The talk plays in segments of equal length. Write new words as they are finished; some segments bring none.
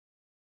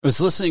I was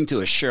listening to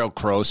a Sheryl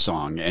Crow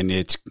song, and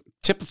it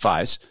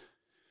typifies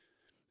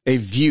a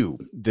view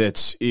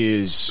that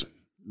is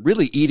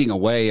really eating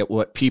away at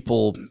what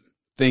people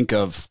think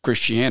of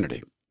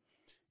Christianity.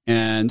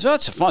 And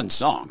that's a fun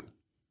song.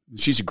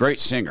 She's a great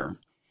singer.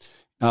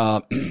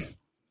 If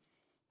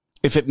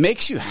it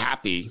makes you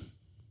happy,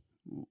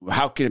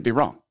 how can it be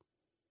wrong?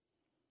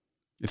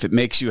 If it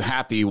makes you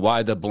happy,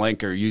 why the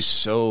blank are you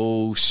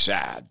so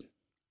sad?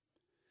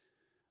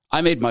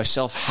 I made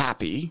myself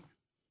happy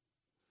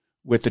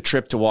with the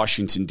trip to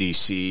Washington,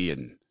 D.C.,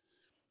 and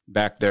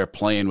back there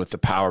playing with the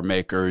power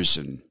makers.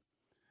 And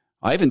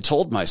I even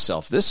told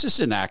myself, this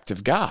is an act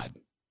of God.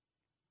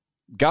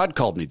 God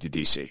called me to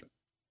D.C.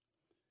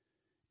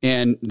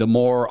 And the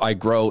more I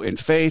grow in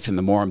faith and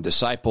the more I'm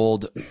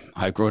discipled,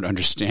 I grow to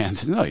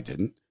understand, no, he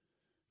didn't.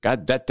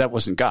 God, that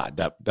wasn't God.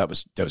 That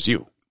was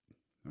you.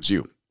 It was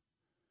you.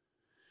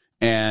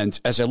 And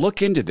as I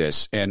look into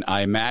this, and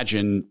I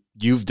imagine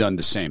you've done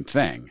the same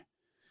thing,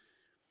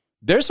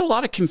 there's a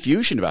lot of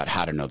confusion about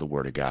how to know the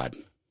Word of God,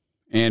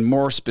 and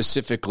more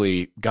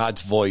specifically,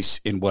 God's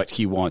voice in what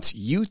he wants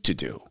you to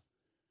do.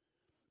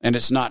 And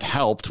it's not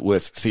helped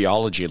with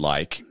theology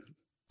like,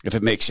 if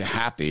it makes you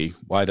happy,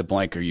 why the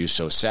blank are you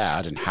so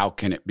sad, and how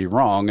can it be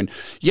wrong? And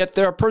yet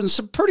there are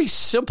some pretty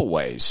simple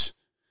ways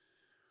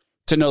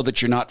to know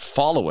that you're not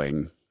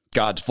following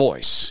God's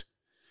voice.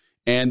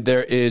 And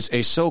there is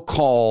a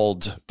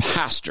so-called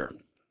pastor,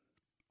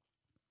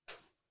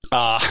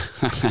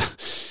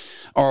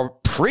 or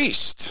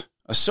priest,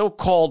 a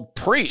so-called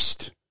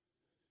priest,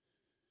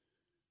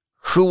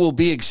 who will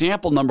be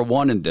example number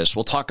one in this.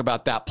 We'll talk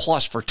about that.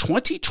 Plus, for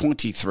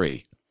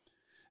 2023,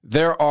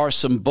 there are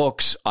some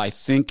books I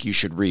think you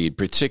should read,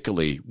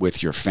 particularly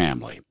with your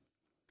family.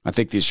 I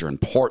think these are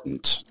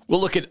important.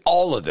 We'll look at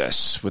all of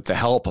this with the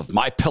help of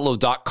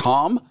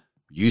MyPillow.com.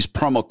 Use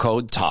promo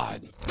code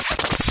Todd.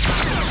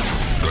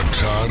 The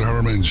Todd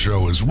Herman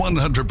Show is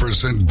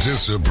 100%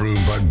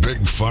 disapproved by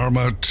big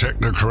pharma,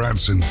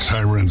 technocrats, and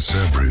tyrants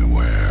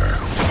everywhere.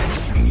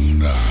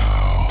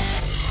 Now,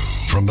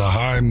 from the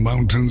high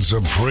mountains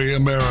of free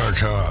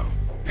America,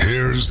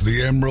 here's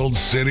the Emerald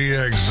City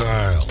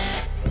exile,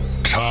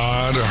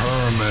 Todd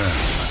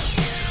Herman.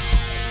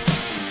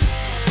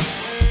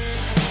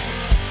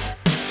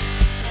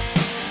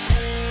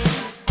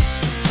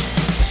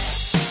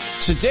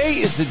 Today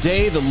is the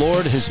day the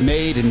Lord has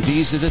made, and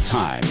these are the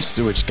times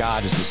through which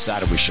God has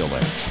decided we shall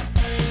live.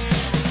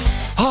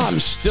 I'm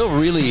still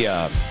really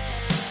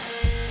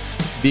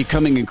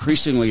becoming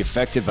increasingly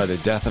affected by the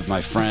death of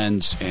my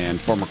friend and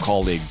former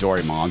colleague,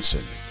 Dory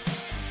Monson,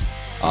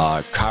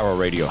 Cairo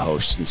radio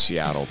host in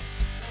Seattle.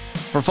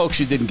 For folks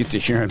who didn't get to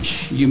hear him,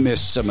 you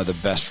missed some of the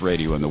best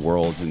radio in the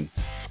world. And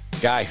a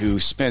guy who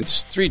spent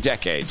 3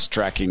 decades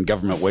tracking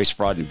government waste,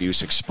 fraud, and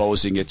abuse,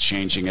 exposing it,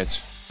 changing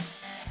it.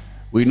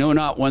 We know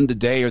not when the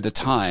day or the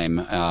time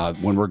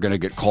when we're going to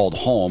get called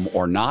home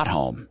or not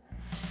home,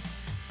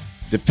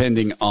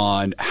 depending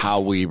on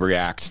how we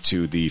react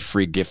to the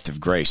free gift of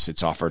grace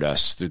that's offered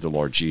us through the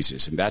Lord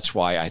Jesus. And that's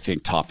why I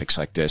think topics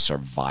like this are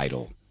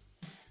vital.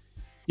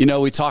 You know,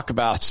 we talk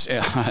about,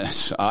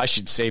 I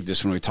should save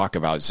this when we talk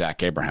about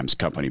Zach Abraham's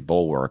company,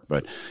 Bulwark,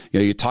 but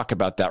you talk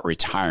about that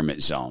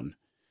retirement zone,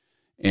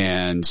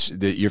 and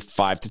that you're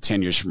 5 to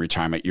 10 years from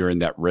retirement, you're in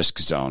that risk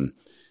zone.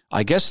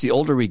 I guess the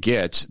older we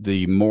get,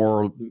 the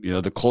more,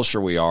 the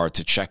closer we are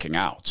to checking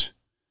out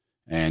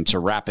and to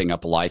wrapping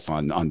up life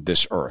on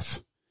this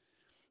earth.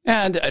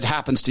 And it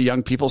happens to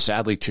young people,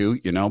 sadly, too,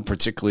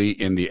 particularly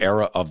in the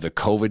era of the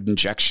COVID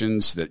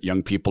injections, that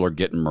young people are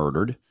getting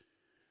murdered.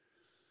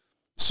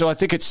 So I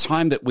think it's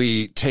time that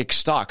we take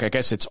stock. I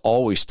guess it's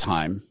always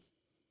time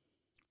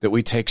that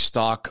we take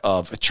stock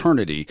of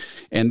eternity.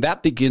 And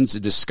that begins the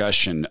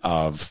discussion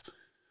of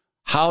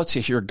how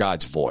to hear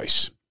God's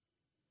voice,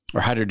 or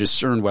how to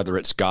discern whether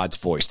it's God's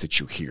voice that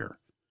you hear.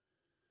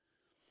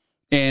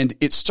 And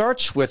it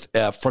starts with,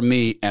 for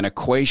me, an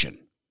equation.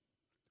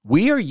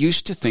 We are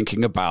used to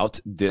thinking about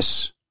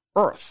this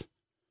earth.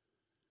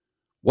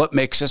 What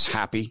makes us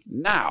happy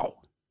now?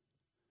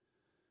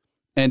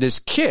 And as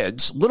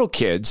kids, little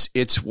kids,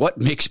 it's what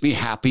makes me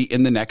happy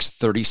in the next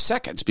 30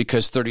 seconds,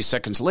 because 30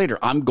 seconds later,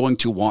 I'm going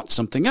to want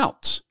something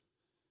else.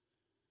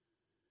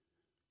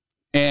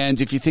 And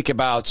if you think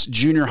about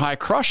junior high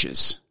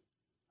crushes,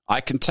 I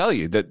can tell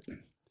you that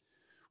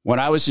when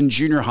I was in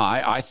junior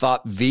high, I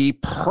thought the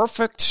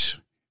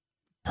perfect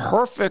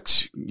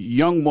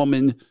young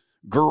woman,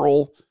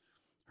 girl,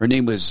 her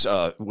name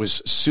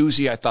was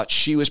Susie. I thought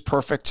she was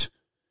perfect.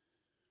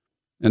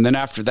 And then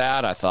after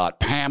that, I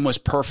thought Pam was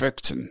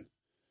perfect.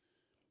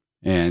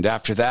 And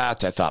after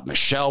that, I thought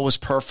Michelle was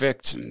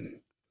perfect.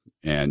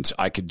 And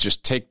I could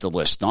just take the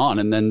list on.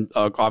 And then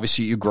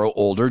obviously you grow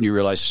older and you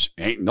realize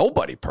ain't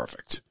nobody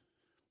perfect.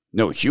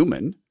 No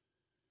human.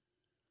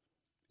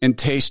 And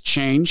taste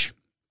change.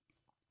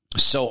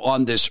 So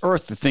on this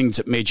earth, the things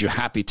that made you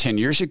happy 10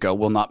 years ago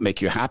will not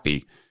make you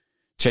happy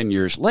 10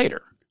 years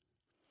later.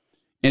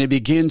 And it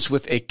begins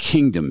with a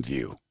kingdom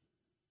view.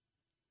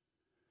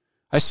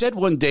 I said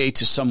one day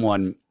to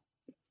someone,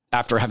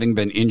 after having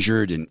been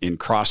injured in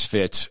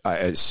CrossFit,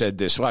 I said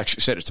this. Well, I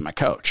actually said it to my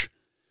coach.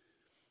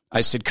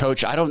 I said,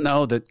 Coach, I don't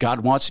know that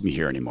God wants me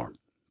here anymore.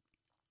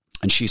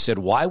 And she said,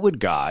 why would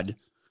God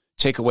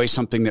take away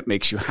something that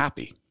makes you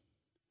happy?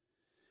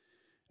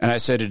 And I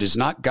said, it is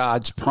not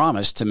God's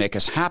promise to make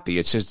us happy.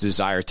 It's his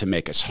desire to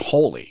make us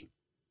holy.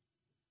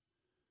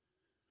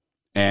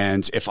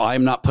 And if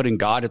I'm not putting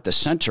God at the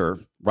center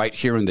right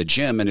here in the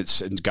gym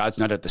and God's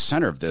not at the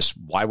center of this,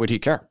 why would he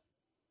care?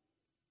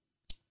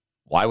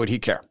 Why would he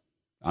care?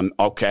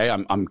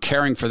 I'm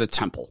caring for the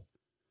temple.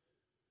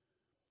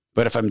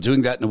 But if I'm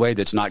doing that in a way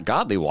that's not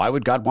godly, why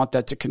would God want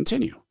that to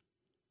continue?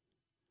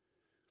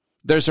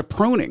 There's a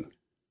pruning.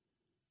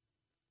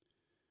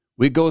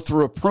 We go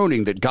through a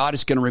pruning that God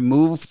is going to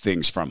remove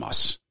things from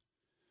us.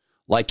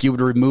 Like you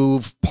would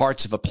remove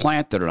parts of a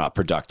plant that are not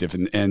productive.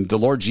 And the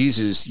Lord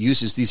Jesus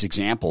uses these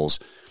examples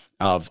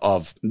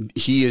of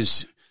he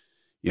is,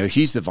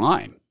 he's the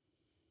vine.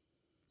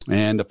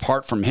 And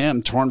apart from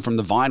him, torn from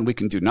the vine, we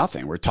can do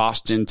nothing. We're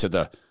tossed into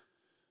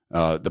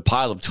the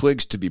pile of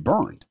twigs to be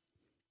burned.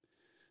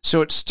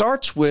 So it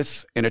starts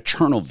with an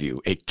eternal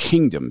view, a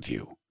kingdom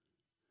view.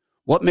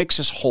 What makes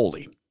us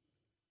holy?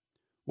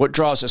 What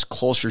draws us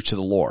closer to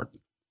the Lord?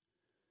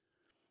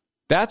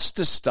 That's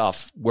the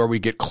stuff where we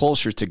get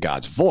closer to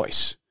God's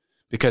voice,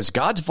 because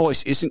God's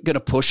voice isn't going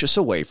to push us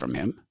away from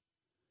him.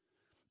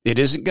 It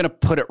isn't going to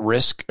put at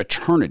risk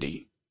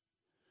eternity.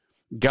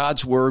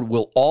 God's word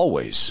will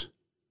always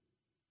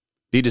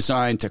be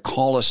designed to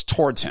call us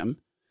towards him.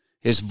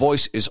 His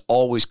voice is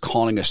always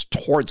calling us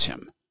towards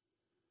him.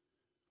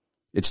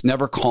 It's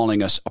never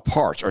calling us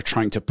apart or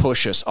trying to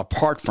push us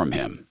apart from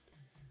him.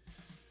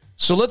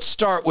 So let's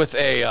start with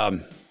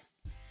a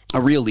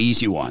real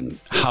easy one,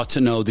 how to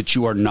know that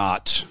you are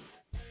not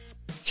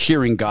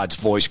hearing God's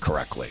voice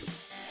correctly.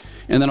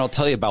 And then I'll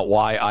tell you about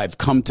why I've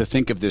come to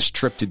think of this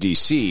trip to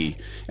D.C.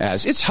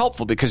 as it's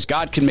helpful, because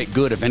God can make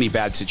good of any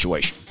bad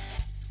situation.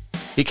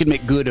 He can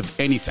make good of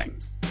anything.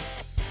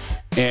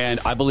 And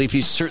I believe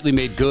he's certainly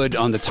made good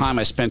on the time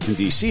I spent in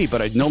D.C.,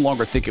 but I no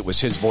longer think it was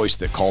his voice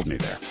that called me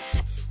there.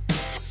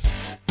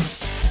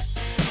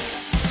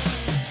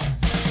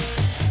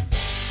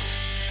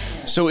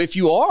 So if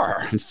you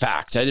are, in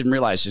fact, I didn't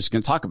realize I was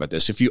going to talk about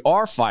this. If you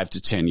are 5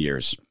 to 10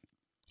 years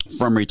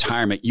from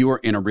retirement, you are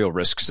in a real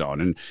risk zone.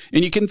 And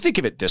you can think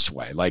of it this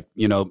way. Like,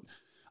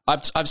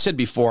 I've said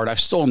before, and I've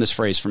stolen this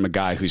phrase from a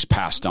guy who's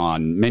passed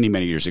on many,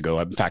 many years ago.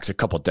 In fact, a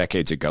couple of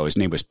decades ago. His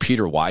name was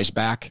Peter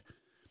Weisbach.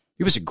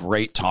 He was a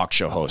great talk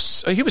show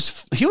host. He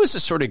was the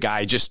sort of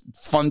guy just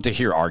fun to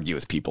hear argue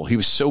with people. He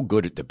was so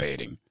good at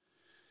debating.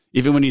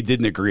 Even when you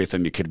didn't agree with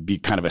him, you could be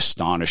kind of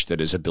astonished at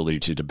his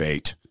ability to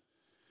debate.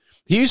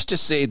 He used to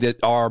say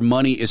that our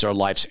money is our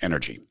life's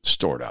energy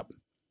stored up.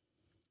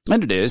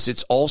 And it is.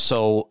 It's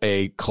also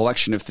a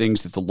collection of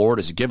things that the Lord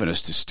has given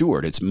us to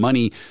steward. It's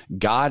money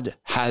God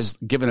has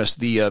given us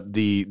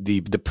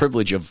the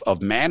privilege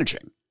of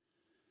managing.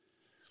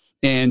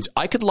 And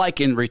I could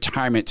liken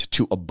retirement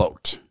to a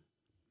boat.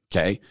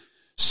 Okay?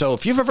 So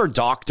if you've ever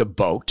docked a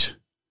boat,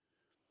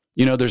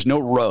 there's no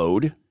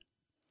road.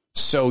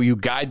 So you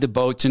guide the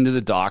boat into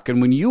the dock,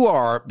 and when you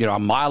are, a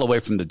mile away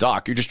from the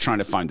dock, you're just trying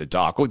to find the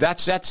dock. Oh,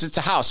 it's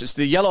a house. It's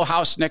the yellow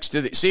house next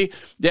to there's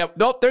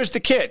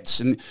the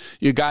kids, and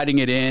you're guiding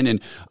it in,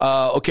 and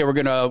okay, we're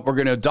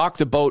gonna dock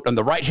the boat on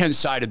the right hand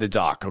side of the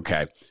dock,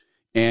 okay,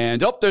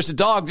 and there's the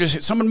dog.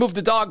 There's someone moved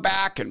the dog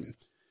back, and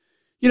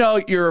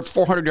you're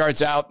 400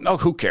 yards out. Oh,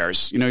 who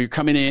cares? You're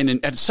coming in,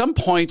 and at some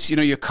point,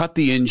 you cut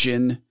the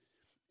engine,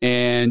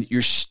 and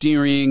you're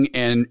steering,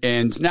 and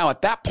now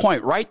at that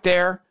point, right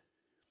there,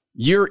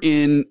 you're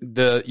in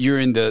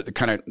the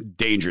kind of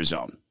danger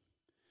zone.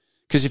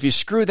 Because if you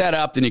screw that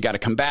up, then you got to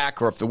come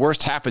back. Or if the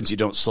worst happens, you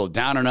don't slow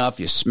down enough,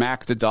 you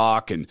smack the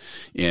dock. And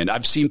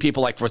I've seen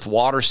people like with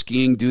water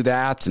skiing do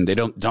that, and they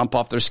don't dump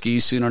off their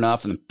skis soon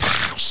enough, and then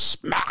pow,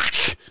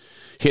 smack,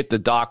 hit the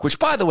dock, which,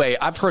 by the way,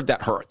 I've heard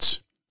that hurts.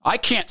 I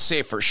can't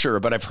say for sure,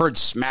 but I've heard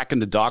smacking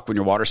the dock when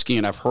you're water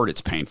skiing, I've heard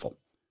it's painful.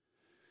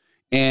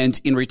 And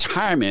in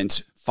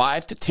retirement,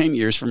 5 to 10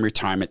 years from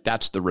retirement,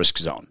 that's the risk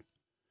zone.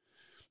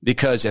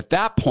 Because at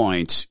that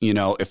point,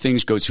 if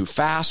things go too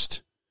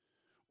fast,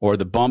 or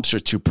the bumps are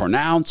too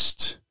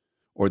pronounced,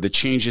 or the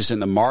changes in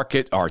the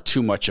market are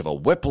too much of a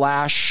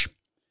whiplash,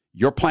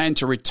 your plan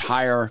to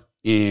retire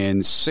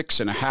in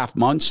 6.5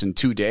 months and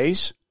 2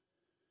 days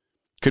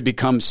could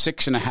become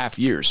 6.5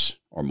 years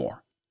or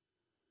more.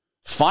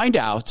 Find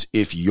out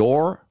if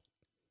your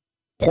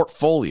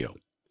portfolio,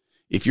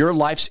 if your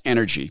life's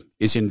energy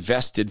is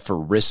invested for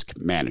risk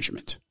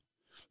management,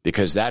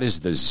 because that is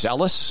the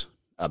zealous,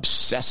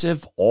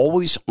 obsessive,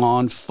 always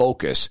on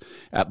focus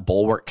at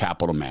Bulwark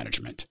Capital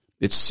Management.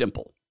 It's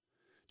simple.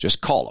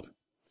 Just call them.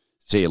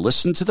 Say,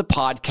 listen to the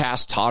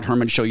podcast, Todd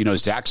Herman Show.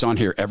 Zach's on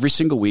here every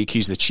single week.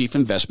 He's the chief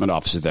investment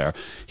officer there.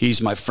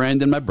 He's my friend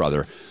and my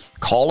brother.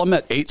 Call him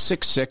at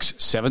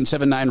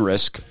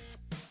 866-779-RISK.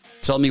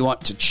 Tell him you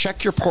want to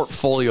check your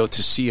portfolio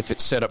to see if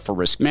it's set up for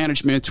risk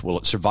management. Will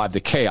it survive the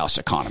chaos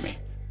economy?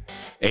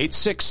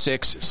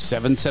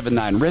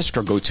 866-779-RISK,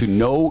 or go to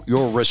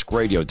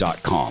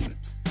knowyourriskradio.com.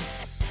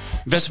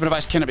 Investment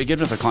advice cannot be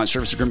given with a client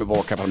service agreement.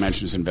 Bulwark Capital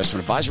Management is an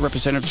investment advisor,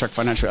 representative, Chuck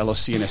Financial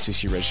LLC, and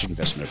SEC registered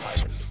investment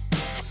advisor.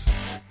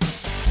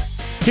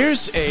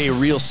 Here's a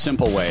real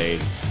simple way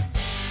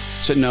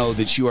to know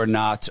that you are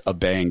not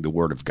obeying the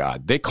word of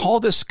God. They call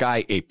this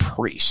guy a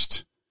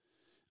priest.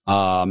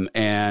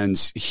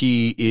 And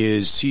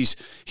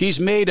he's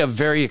made a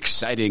very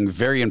exciting,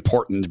 very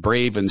important,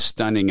 brave, and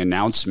stunning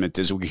announcement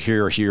as we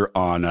hear here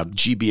on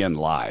GBN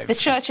Live. The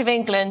Church of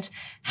England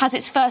has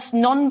its first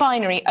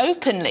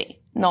openly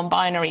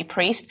non-binary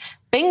priest.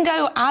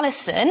 Bingo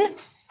Allison,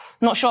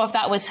 not sure if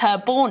that was her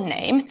born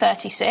name,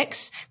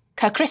 36,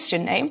 her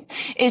Christian name,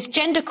 is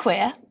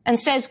genderqueer and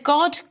says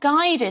God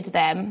guided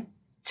them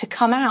to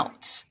come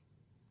out.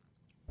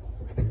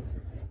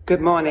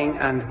 Good morning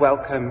and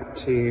welcome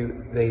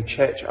to the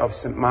Church of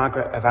St.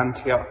 Margaret of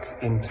Antioch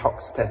in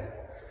Toxteth.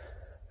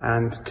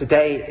 And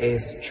today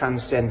is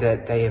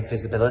Transgender Day of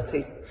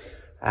Visibility.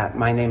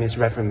 My name is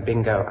Reverend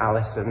Bingo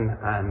Allison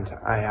and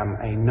I am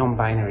a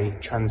non-binary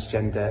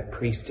transgender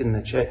priest in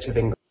the Church of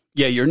England.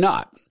 Yeah, you're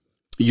not.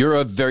 You're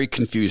a very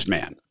confused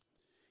man.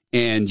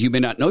 And you may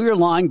not know you're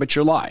lying, but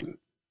you're lying.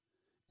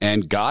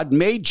 And God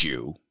made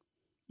you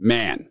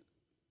man.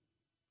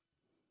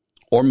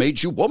 Or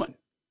made you woman.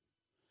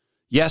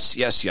 Yes.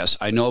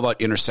 I know about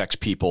intersex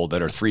people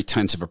that are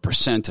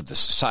 0.3% of the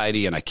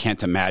society, and I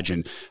can't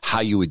imagine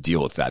how you would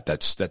deal with that.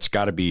 That's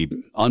got to be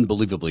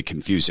unbelievably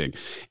confusing.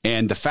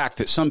 And the fact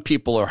that some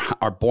people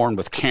are born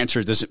with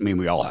cancer doesn't mean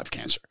we all have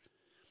cancer.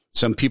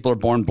 Some people are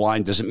born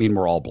blind doesn't mean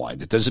we're all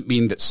blind. It doesn't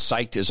mean that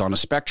sight is on a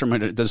spectrum,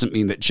 and it doesn't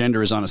mean that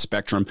gender is on a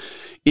spectrum.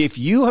 If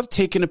you have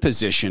taken a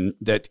position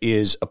that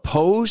is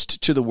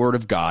opposed to the word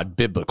of God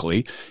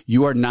biblically,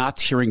 you are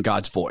not hearing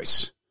God's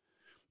voice.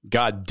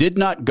 God did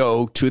not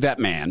go to that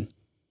man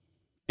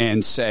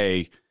and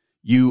say,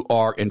 you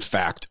are in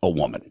fact a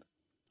woman,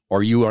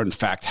 or you are in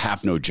fact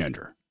have no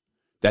gender.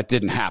 That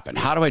didn't happen.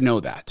 How do I know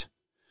that?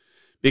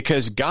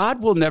 Because God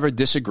will never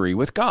disagree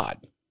with God.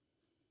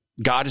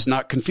 God is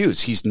not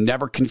confused. He's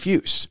never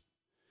confused.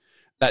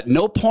 At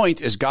no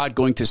point is God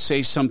going to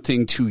say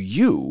something to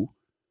you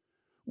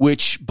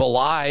which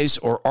belies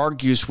or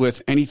argues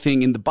with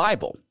anything in the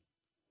Bible.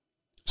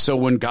 So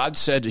when God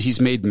said he's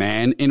made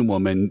man and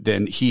woman,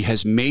 then he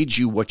has made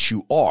you what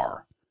you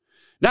are.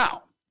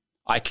 Now,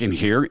 I can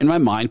hear in my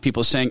mind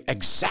people saying,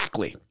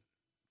 exactly.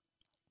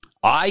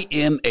 I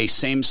am a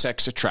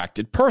same-sex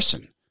attracted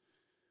person.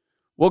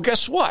 Well,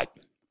 guess what?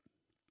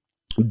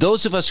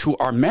 Those of us who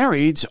are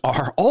married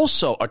are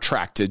also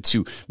attracted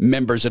to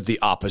members of the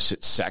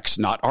opposite sex,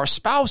 not our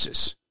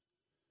spouses.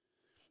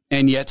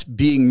 And yet,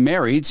 being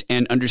married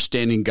and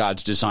understanding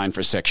God's design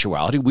for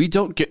sexuality, we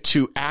don't get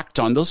to act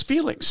on those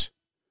feelings.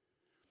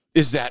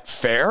 Is that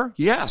fair?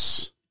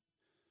 Yes,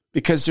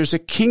 because there's a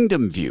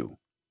kingdom view.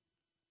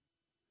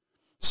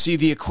 See,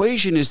 the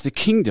equation is the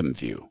kingdom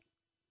view.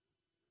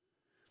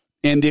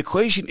 And the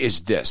equation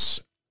is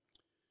this.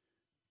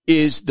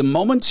 Is the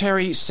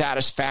momentary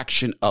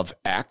satisfaction of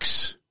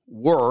X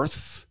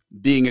worth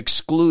being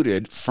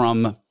excluded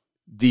from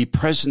the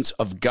presence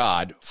of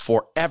God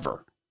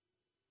forever?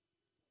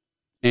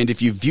 And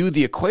if you view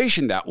the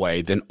equation that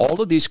way, then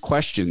all of these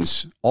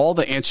questions, all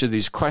the answer to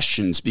these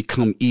questions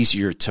become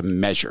easier to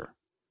measure.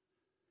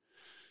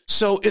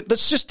 So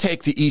let's just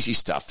take the easy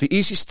stuff. The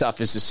easy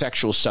stuff is the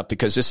sexual stuff,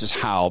 because this is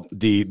how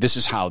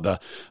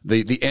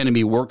the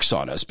enemy works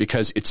on us,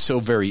 because it's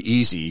so very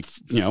easy.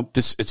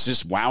 It's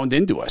just wound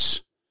into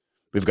us.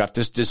 We've got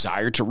this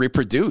desire to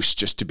reproduce,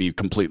 just to be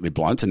completely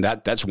blunt, and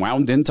that's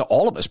wound into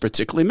all of us,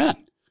 particularly men.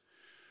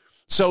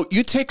 So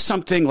you take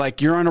something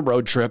like you're on a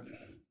road trip,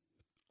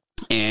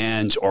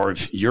 or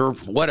you're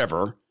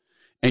whatever,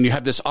 and you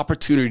have this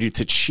opportunity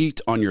to cheat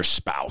on your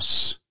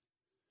spouse,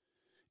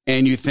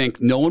 and you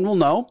think no one will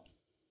know.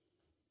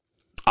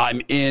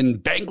 I'm in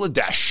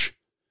Bangladesh.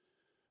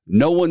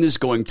 No one is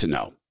going to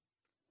know.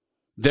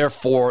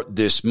 Therefore,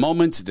 this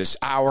moment, this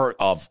hour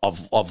of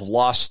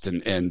lust,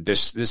 and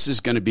this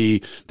is going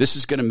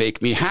to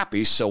make me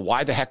happy. So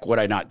why the heck would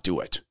I not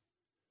do it?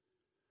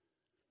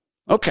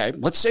 Okay,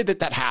 let's say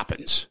that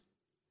happens.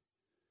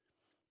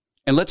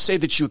 And let's say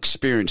that you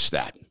experience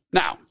that.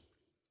 Now,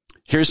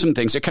 here's some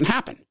things that can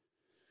happen.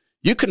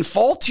 You can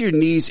fall to your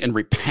knees and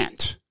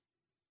repent.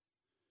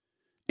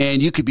 And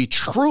you could be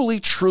truly,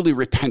 truly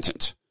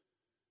repentant.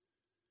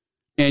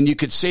 And you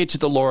could say to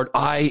the Lord,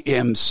 I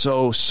am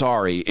so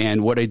sorry,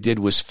 and what I did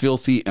was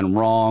filthy and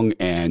wrong,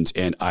 and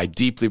I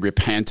deeply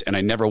repent, and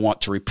I never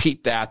want to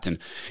repeat that,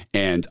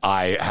 and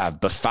I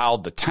have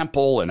befouled the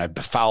temple, and I've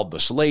befouled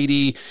this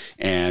lady,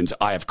 and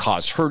I have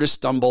caused her to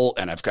stumble,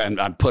 and I've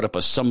put up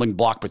a stumbling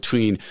block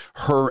between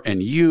her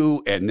and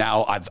you, and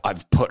now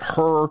I've put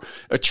her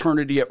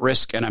eternity at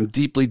risk, and I'm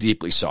deeply,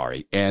 deeply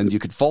sorry. And you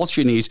could fall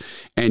to your knees,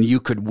 and you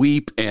could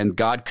weep, and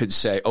God could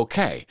say,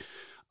 okay,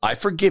 I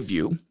forgive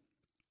you.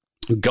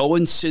 Go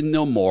and sin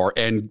no more.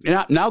 And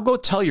now go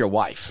tell your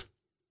wife.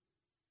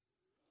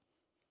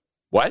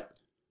 What?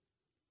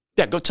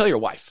 Yeah, go tell your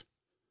wife.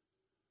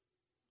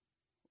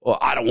 Well,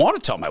 I don't want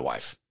to tell my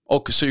wife.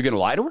 Oh, so you're going to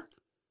lie to her?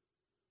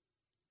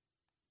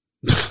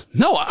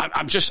 No,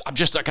 I'm just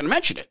not going to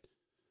mention it.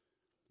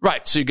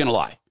 Right, so you're going to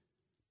lie.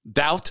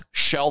 Thou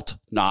shalt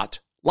not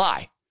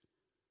lie.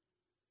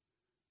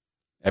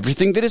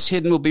 Everything that is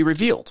hidden will be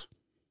revealed.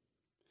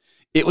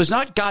 It was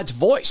not God's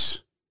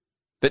voice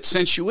that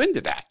sent you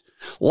into that.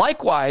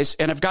 Likewise,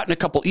 and I've gotten a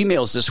couple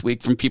emails this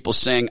week from people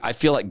saying, I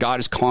feel like God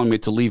is calling me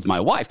to leave my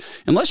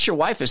wife. Unless your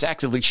wife is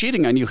actively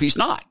cheating on you, he's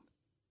not.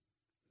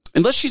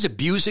 Unless she's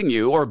abusing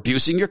you or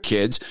abusing your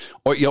kids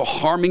or,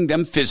 harming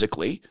them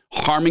physically,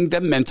 harming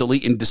them mentally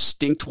in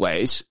distinct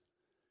ways,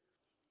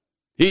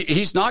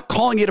 he's not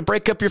calling you to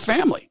break up your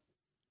family.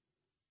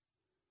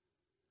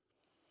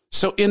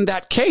 So in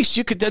that case,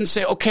 you could then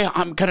say, okay,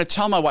 I'm going to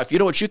tell my wife, you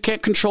know what, you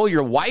can't control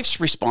your wife's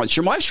response.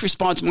 Your wife's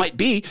response might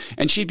be,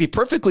 and she'd be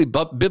perfectly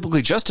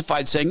biblically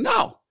justified saying,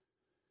 no,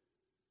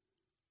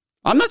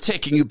 I'm not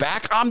taking you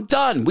back. I'm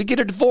done. We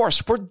get a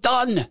divorce. We're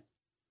done.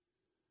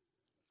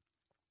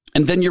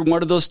 And then you're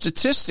one of those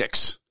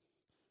statistics.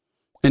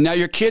 And now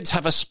your kids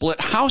have a split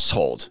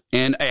household,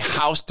 and a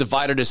house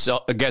divided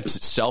against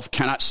itself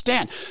cannot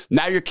stand.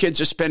 Now your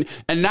kids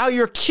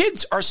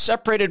are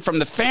separated from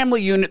the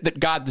family unit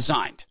that God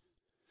designed.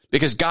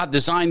 Because God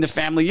designed the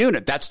family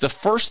unit. That's the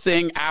first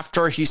thing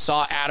after he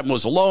saw Adam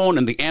was alone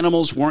and the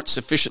animals weren't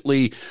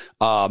sufficient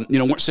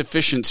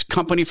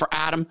company for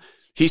Adam.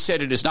 He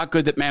said, it is not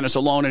good that man is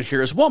alone, and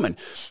here is woman.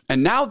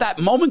 And now that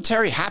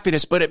momentary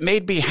happiness, but it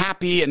made me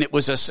happy, and it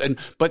was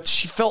but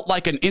she felt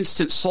like an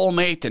instant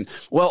soulmate. And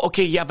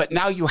but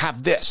now you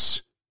have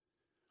this.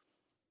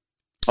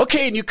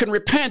 Okay, and you can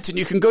repent, and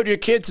you can go to your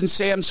kids and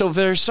say, I'm so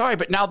very sorry,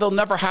 but now they'll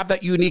never have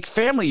that unique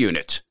family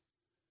unit.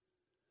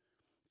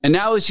 And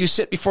now as you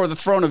sit before the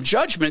throne of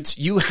judgment,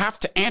 you have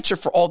to answer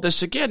for all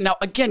this again. Now,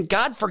 again,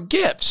 God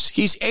forgives.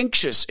 He's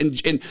anxious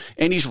and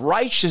he's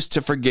righteous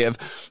to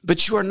forgive,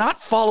 but you are not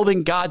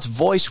following God's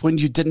voice when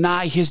you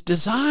deny his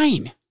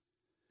design.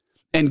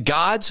 And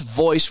God's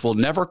voice will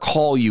never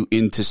call you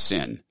into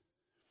sin.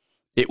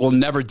 It will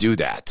never do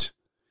that.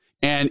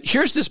 And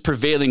here's this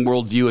prevailing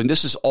worldview, and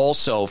this is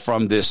also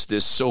from this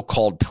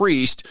so-called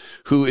priest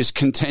who is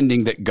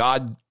contending that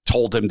God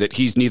told him that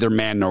he's neither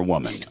man nor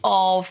woman.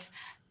 Of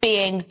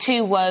being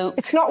too woke.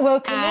 It's not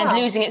woke and enough.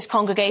 Losing its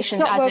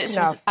congregations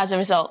as a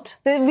result.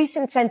 The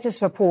recent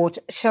census report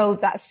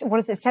showed that,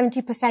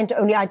 70%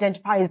 only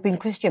identify as being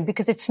Christian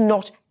because it's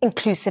not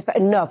inclusive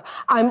enough.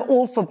 I'm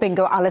all for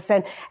Bingo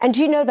Allison. And do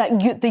you know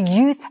that the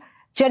youth,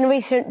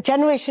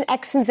 Generation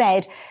X and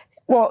Z,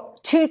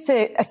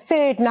 a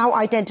third now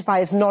identify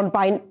as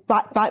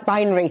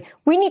non-binary.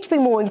 We need to be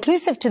more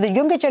inclusive to the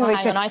younger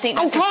generation. Hang on, I think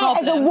that's and a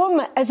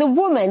problem. As a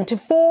woman to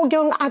 4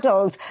 young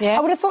adults, I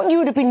would have thought you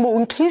would have been more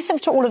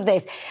inclusive to all of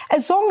this.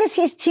 As long as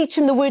he's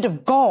teaching the word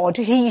of God,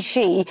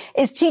 she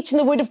is teaching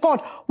the word of God.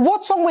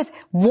 What's wrong with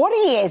what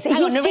he is? He's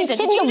teaching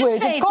the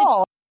word of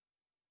God.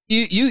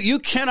 You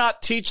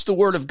cannot teach the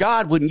word of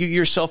God when you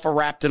yourself are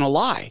wrapped in a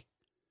lie.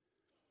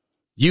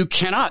 You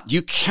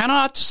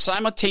cannot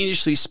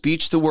simultaneously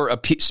speak the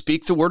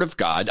word of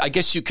God. I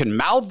guess you can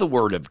mouth the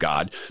word of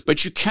God,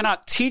 but you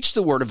cannot teach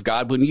the word of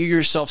God when you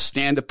yourself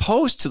stand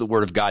opposed to the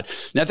word of God.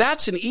 Now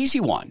that's an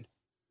easy one.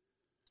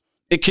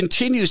 It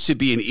continues to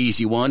be an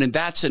easy one, and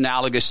that's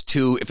analogous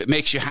to, if it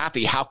makes you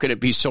happy, how can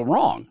it be so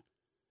wrong?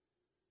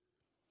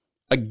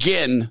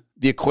 Again,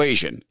 the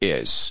equation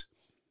is,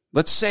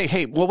 let's say,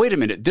 hey, well, wait a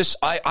minute.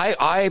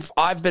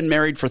 I've been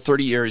married for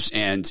 30 years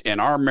and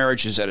our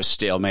marriage is at a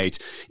stalemate.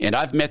 And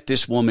I've met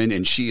this woman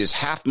and she is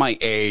half my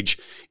age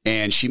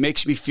and she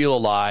makes me feel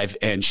alive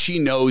and she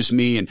knows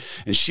me and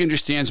she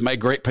understands my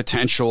great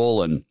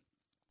potential and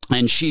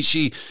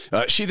she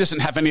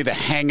doesn't have any of the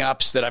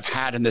hang-ups that I've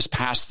had in this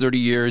past 30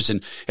 years.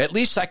 And at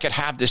least I could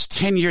have this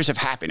 10 years of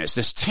happiness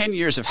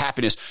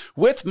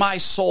with my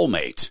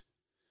soulmate.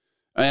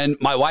 And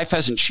my wife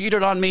hasn't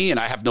cheated on me, and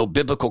I have no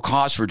biblical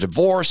cause for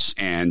divorce.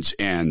 But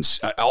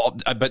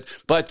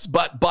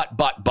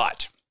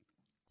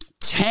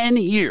 10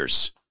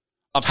 years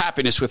of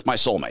happiness with my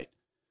soulmate.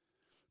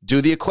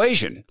 Do the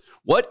equation.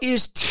 What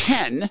is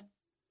 10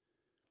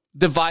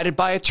 divided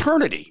by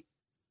eternity?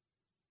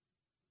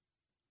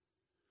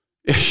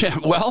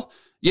 Well,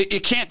 you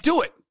can't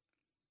do it.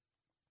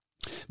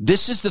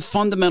 This is the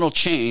fundamental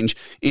change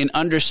in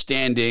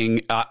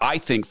understanding, I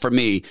think, for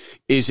me,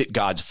 is it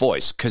God's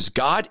voice? Because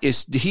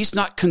he's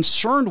not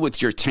concerned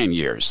with your 10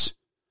 years.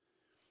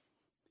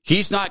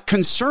 He's not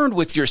concerned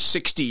with your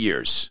 60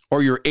 years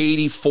or your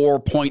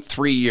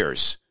 84.3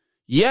 years.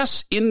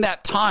 Yes, in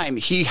that time,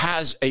 he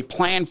has a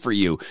plan for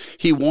you.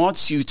 He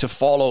wants you to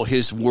follow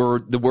his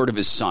word, the word of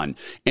his son,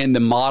 and the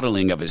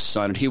modeling of his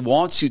son. And he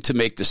wants you to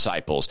make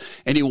disciples,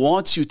 and he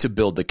wants you to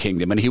build the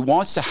kingdom, and he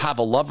wants to have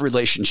a love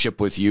relationship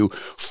with you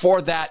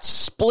for that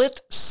split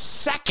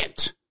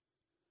second,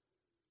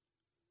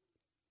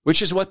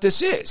 which is what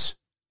this is.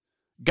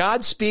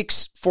 God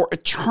speaks for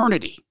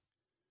eternity.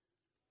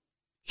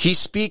 He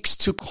speaks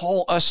to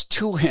call us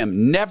to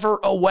him, never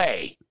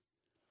away.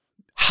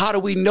 How do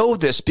we know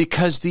this?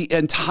 Because the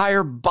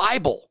entire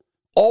Bible,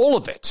 all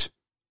of it,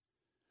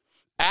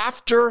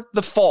 after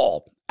the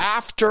fall,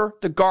 after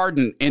the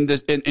garden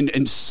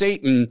and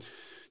Satan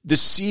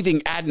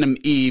deceiving Adam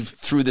and Eve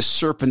through the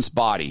serpent's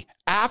body,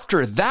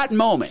 after that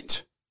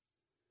moment,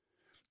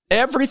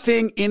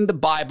 everything in the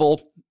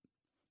Bible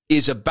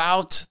is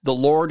about the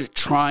Lord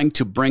trying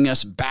to bring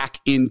us back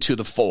into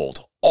the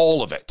fold.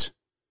 All of it.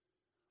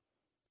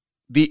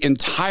 The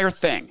entire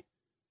thing.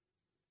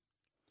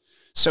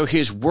 So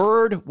his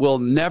word will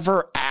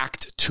never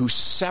act to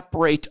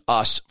separate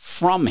us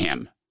from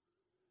him.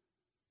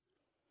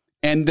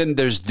 And then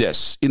there's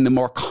this in the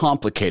more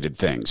complicated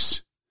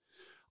things.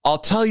 I'll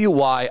tell you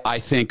why I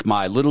think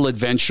my little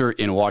adventure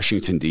in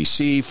Washington,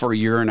 D.C. for a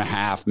year and a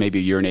half, maybe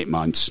a year and 8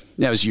 months.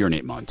 That was a year and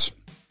 8 months.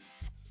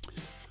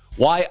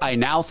 Why I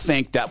now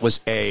think that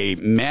was a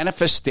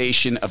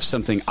manifestation of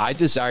something I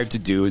desired to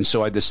do. And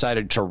so I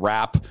decided to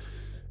wrap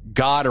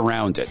God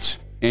around it.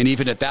 And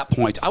even at that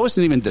point, I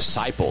wasn't even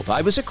discipled.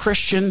 I was a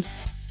Christian.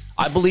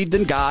 I believed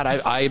in God.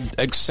 I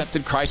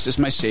accepted Christ as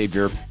my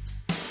Savior.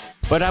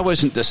 But I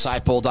wasn't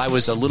discipled. I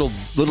was a little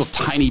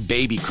tiny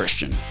baby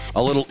Christian,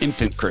 a little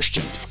infant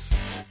Christian.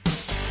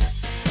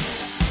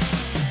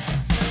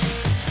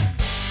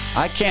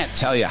 I can't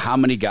tell you how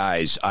many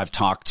guys I've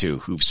talked to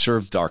who've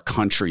served our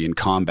country in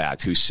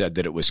combat who said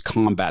that it was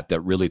combat that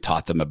really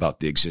taught them about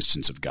the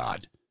existence of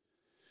God.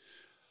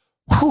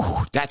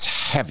 Whew, that's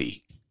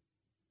heavy.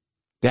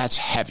 That's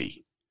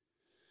heavy.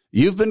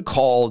 You've been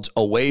called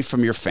away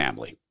from your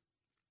family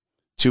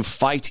to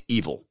fight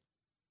evil,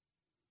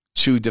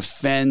 to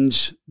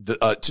defend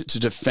to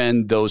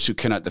defend those who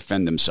cannot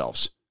defend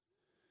themselves.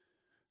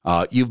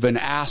 You've been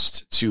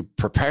asked to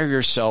prepare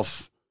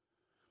yourself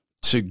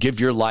to give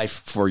your life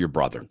for your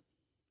brother,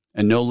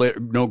 and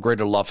no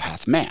greater love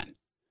hath man.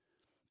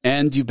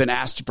 And you've been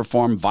asked to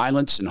perform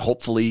violence, and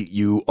hopefully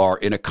you are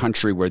in a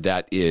country where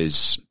that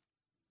is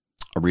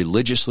a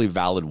religiously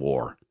valid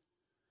war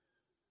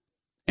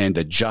and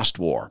a just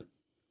war.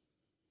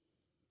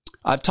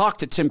 I've talked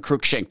to Tim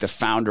Cruikshank, the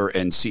founder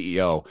and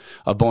CEO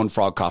of Bone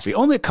Frog Coffee,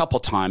 only a couple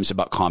times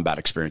about combat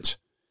experience.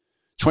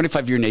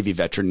 25-year Navy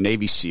veteran,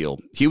 Navy SEAL.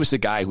 He was the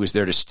guy who was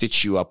there to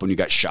stitch you up when you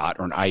got shot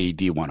or an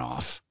IED went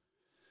off.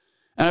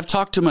 And I've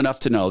talked to him enough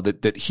to know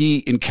that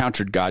he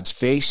encountered God's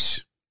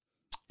face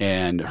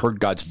and heard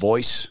God's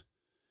voice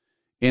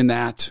in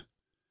that.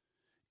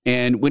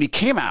 And when he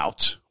came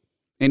out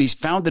and he's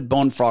founded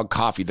Bone Frog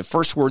Coffee, the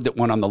first word that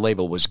went on the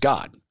label was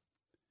God.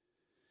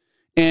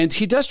 And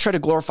he does try to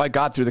glorify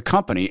God through the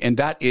company, and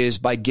that is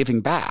by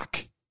giving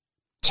back.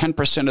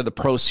 10% of the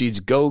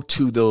proceeds go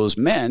to those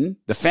men,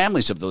 the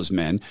families of those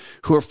men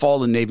who are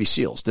fallen Navy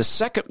SEALs. The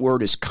second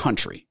word is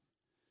country.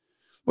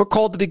 We're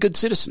called to be good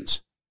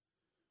citizens.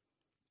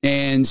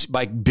 And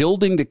by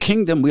building the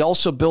kingdom, we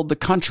also build the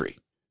country.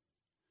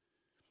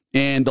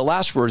 And the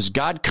last word is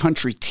God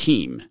Country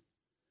Team.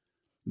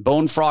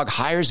 Bone Frog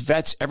hires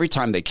vets every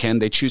time they can.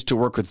 They choose to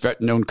work with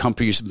veteran-owned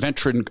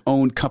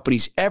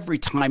companies every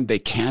time they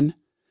can.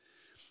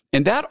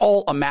 And that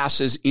all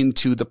amasses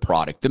into the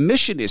product. The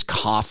mission is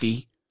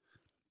coffee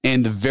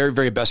and the very,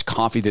 very best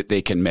coffee that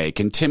they can make.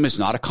 And Tim is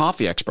not a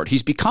coffee expert.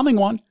 He's becoming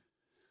one.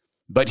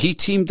 But he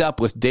teamed up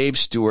with Dave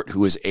Stewart,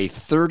 who is a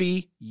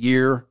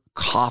 30-year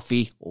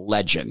coffee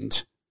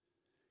legend.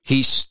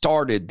 He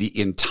started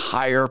the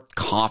entire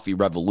coffee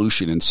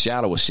revolution in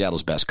Seattle with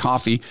Seattle's best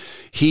coffee.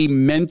 He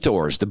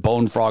mentors the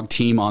Bone Frog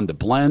team on the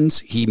blends.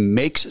 He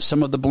makes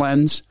some of the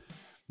blends.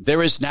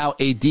 There is now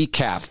a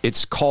decaf.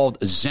 It's called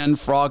Zen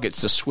Frog.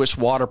 It's the Swiss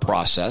water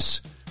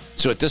process.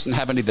 So it doesn't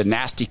have any of the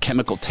nasty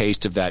chemical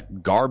taste of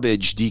that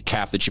garbage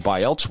decaf that you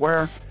buy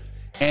elsewhere.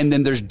 And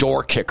then there's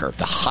Door Kicker,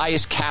 the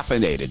highest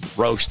caffeinated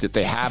roast that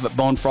they have at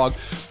Bone Frog.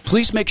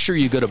 Please make sure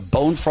you go to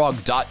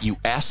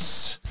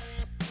bonefrog.us.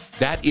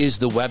 That is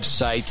the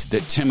website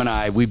that Tim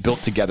and we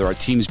built together. Our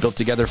teams built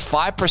together.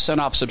 5%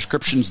 off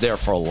subscriptions there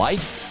for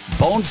life.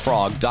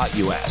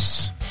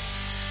 Bonefrog.us.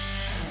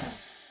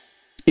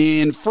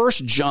 In 1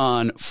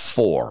 John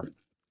 4,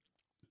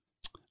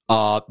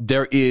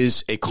 there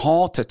is a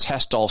call to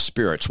test all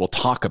spirits. We'll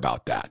talk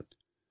about that.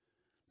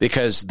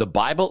 Because the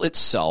Bible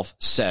itself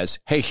says,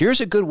 hey,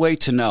 here's a good way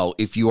to know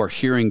if you are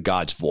hearing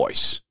God's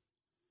voice.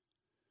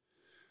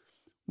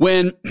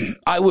 When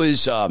I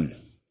was,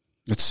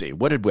 let's see,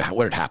 what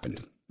had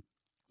happened?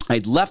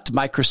 I'd left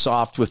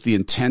Microsoft with the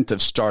intent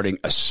of starting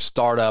a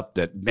startup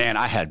that, man,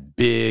 I had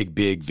big,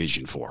 big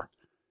vision for.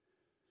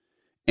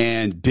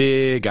 And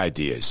big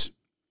ideas.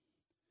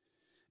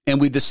 And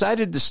we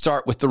decided to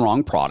start with the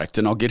wrong product,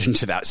 and I'll get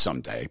into that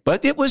someday.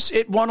 But it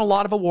won a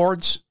lot of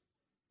awards,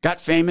 got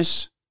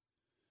famous,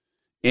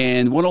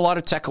 and won a lot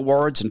of tech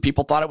awards, and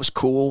people thought it was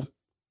cool.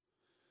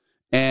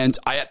 And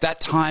at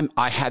that time,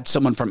 I had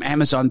someone from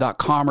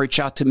Amazon.com reach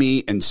out to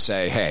me and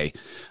say, hey,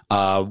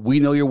 we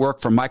know your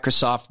work for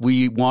Microsoft.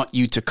 We want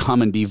you to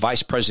come and be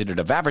vice president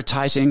of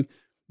advertising.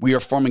 We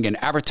are forming an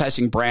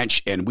advertising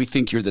branch, and we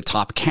think you're the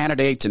top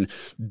candidate. And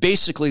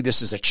basically,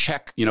 this is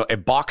a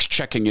box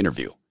checking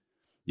interview.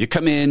 You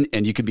come in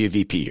and you can be a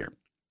VP here.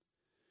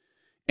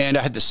 And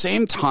at the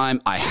same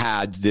time, I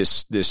had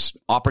this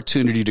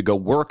opportunity to go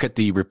work at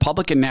the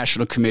Republican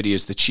National Committee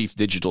as the chief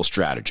digital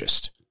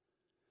strategist.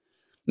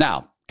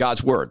 Now,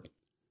 God's word.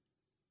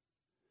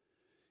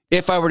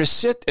 If I were to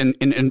sit and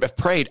have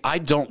prayed, I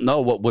don't know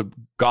what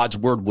God's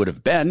word would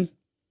have been.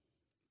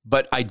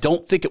 but I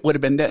don't think it would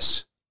have been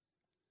this.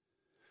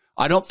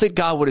 I don't think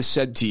God would have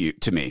said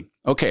to me,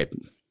 okay,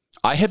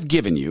 I have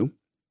given you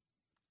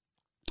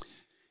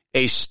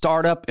a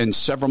startup and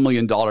several $1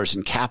 million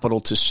in capital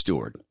to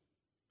steward.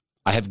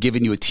 I have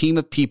given you a team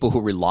of people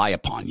who rely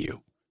upon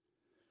you.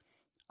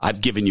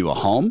 I've given you a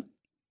home.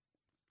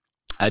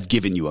 I've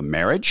given you a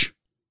marriage.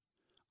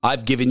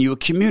 I've given you a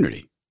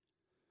community.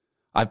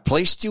 I've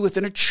placed you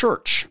within a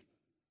church.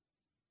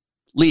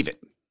 Leave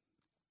it.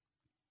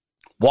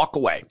 Walk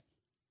away.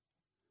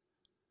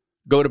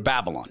 Go to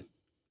Babylon.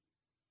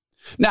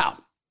 Now,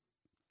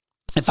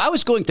 if I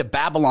was going to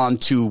Babylon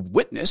to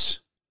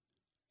witness,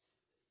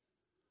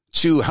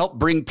 to help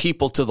bring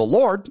people to the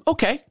Lord,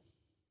 okay.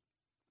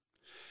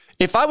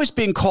 If I was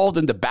being called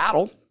into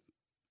battle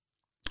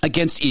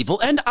against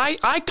evil, and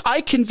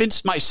I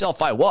convinced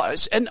myself I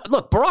was, and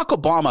look, Barack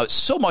Obama,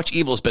 so much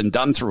evil has been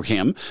done through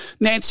him.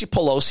 Nancy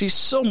Pelosi,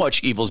 so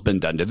much evil has been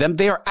done to them.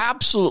 They are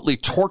absolutely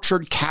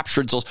tortured,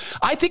 captured souls.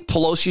 I think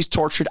Pelosi's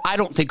tortured. I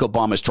don't think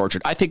Obama's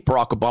tortured. I think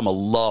Barack Obama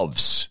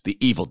loves the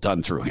evil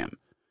done through him.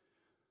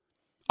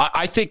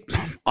 I think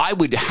I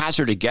would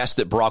hazard a guess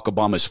that Barack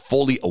Obama is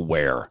fully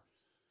aware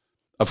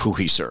of who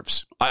he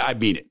serves. I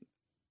mean it.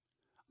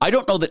 I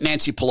don't know that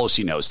Nancy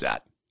Pelosi knows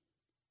that,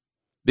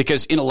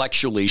 because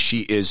intellectually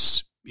she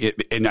is,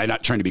 and I'm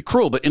not trying to be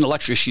cruel, but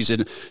intellectually she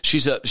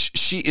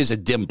is a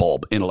dim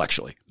bulb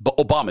intellectually, but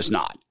Obama's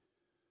not.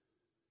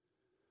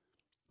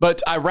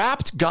 But I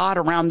wrapped God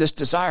around this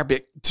desire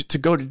to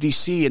go to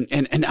D.C.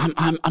 and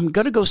I'm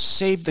going to go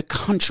save the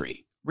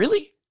country.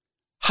 Really?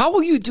 How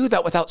will you do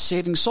that without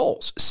saving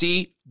souls?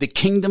 See the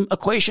kingdom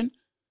equation?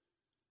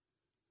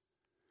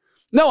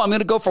 No, I'm going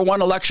to go for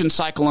one election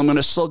cycle. I'm going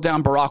to slow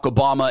down Barack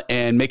Obama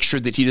and make sure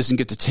that he doesn't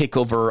get to take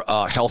over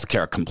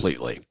healthcare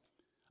completely.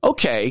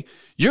 Okay,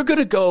 you're going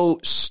to go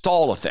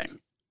stall a thing.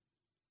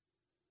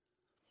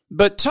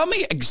 But tell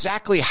me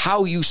exactly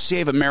how you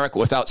save America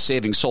without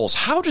saving souls.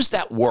 How does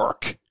that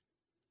work?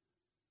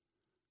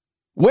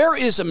 Where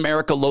is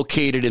America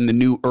located in the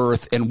new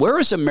earth, and where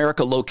is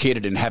America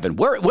located in heaven?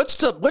 What's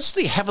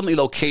the heavenly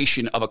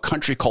location of a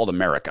country called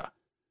America?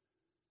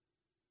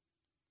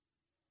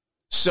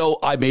 So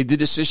I made the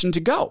decision to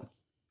go.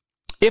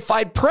 If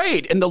I'd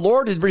prayed and the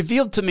Lord had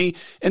revealed to me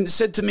and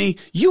said to me,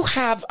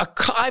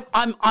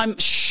 I'm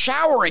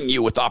showering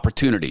you with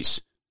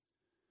opportunities.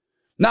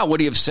 Now,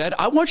 would he have said,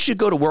 I want you to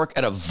go to work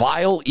at a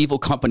vile, evil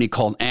company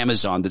called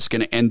Amazon that's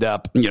going to end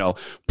up,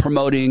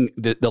 promoting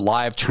the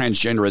lie of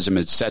transgenderism,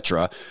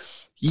 etc.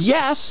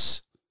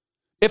 Yes.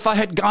 If I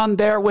had gone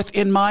there with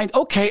in mind,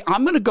 okay,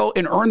 I'm going to go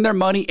and earn their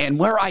money, and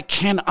where I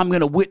can, I'm going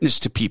to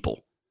witness to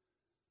people.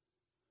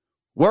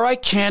 Where I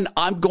can,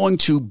 I'm going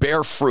to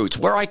bear fruit.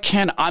 Where I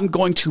can, I'm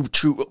going to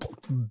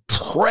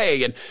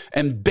pray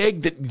and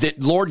beg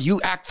that, Lord, you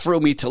act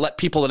through me to let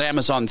people at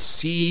Amazon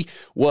see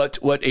what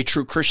a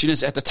true Christian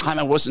is. At the time,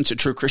 I wasn't a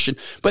true Christian,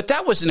 but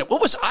that wasn't it.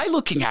 What was I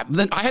looking at?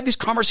 Then I had these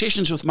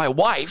conversations with my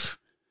wife,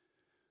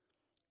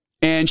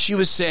 and she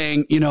was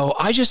saying,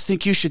 I just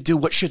think you should do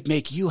what should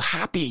make you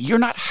happy. You're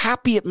not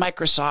happy at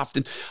Microsoft,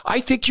 and I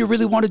think you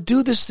really want to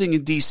do this thing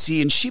in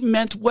DC. And she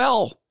meant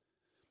well.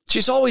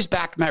 She's always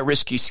backed my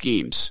risky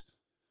schemes.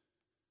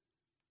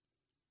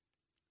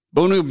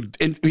 But when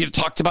we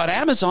talked about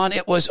Amazon,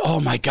 it was,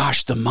 oh my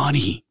gosh, the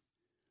money.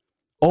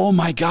 Oh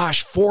my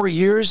gosh, 4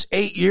 years,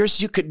 8 years.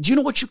 Do you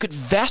know what you could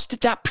vest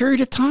at that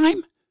period of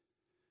time?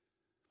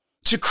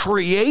 To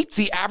create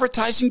the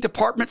advertising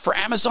department for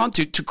Amazon,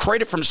 to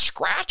create it from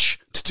scratch,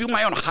 to do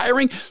my own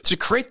hiring, to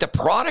create the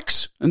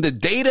products and the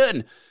data.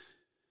 And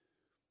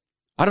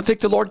I don't think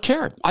the Lord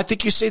cared. I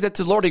think you say that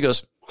to the Lord, he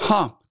goes,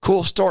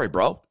 cool story,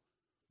 bro.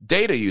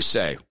 Data, you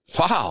say.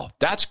 Wow,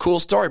 that's a cool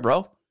story,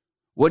 bro.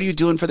 What are you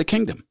doing for the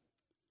kingdom?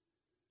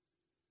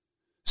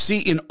 See,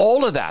 in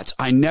all of that,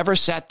 I never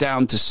sat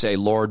down to say,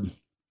 Lord,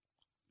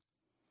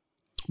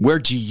 where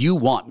do you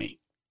want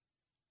me?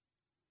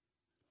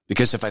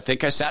 Because if I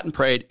think I sat and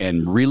prayed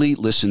and really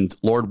listened,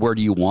 Lord, where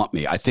do you want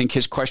me? I think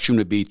his question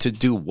would be, to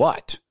do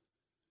what?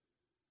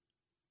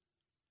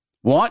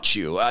 Want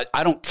you?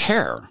 I don't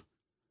care.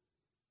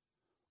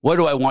 What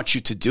do I want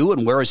you to do,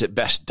 and where is it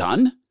best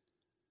done?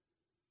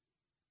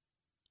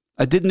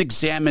 I didn't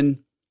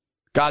examine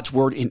God's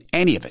word in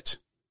any of it.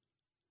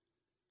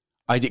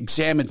 I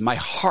examined my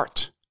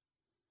heart.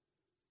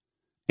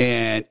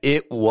 And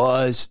it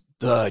was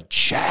the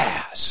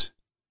jazz.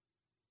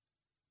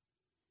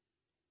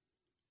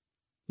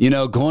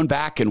 Going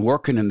back and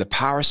working in the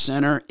power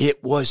center,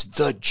 it was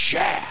the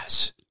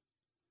jazz.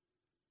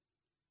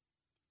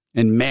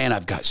 And man,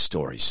 I've got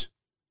stories.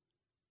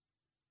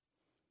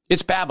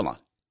 It's Babylon.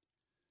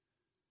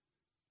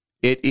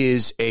 It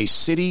is a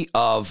city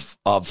of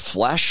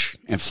flesh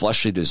and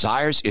fleshly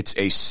desires. It's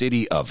a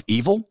city of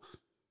evil.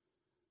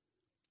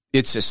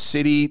 It's a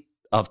city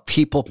of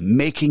people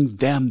making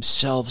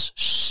themselves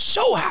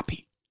so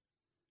happy.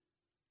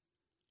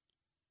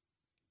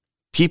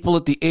 People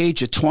at the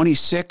age of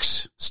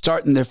 26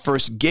 starting their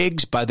first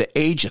gigs. By the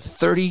age of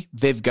 30,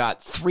 they've got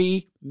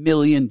 $3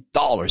 million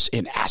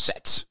in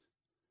assets.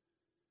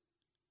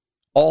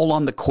 All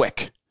on the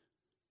quick.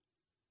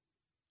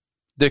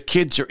 Their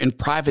kids are in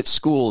private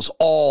schools,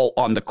 all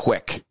on the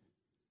quick.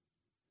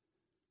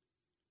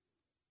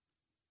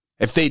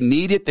 If they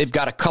need it, they've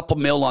got a couple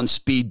mil on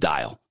speed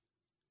dial.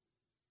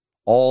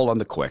 All on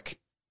the quick.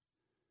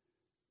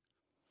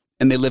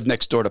 And they live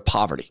next door to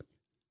poverty.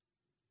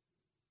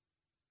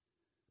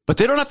 But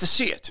they don't have to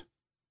see it.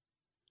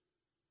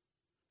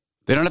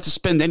 They don't have to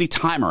spend any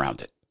time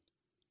around it.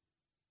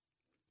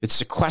 It's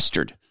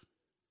sequestered.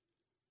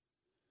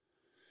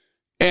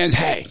 And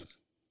hey,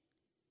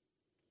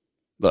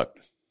 look,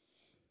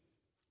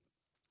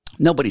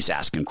 nobody's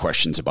asking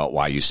questions about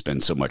why you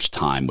spend so much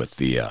time with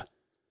the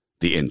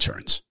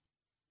interns.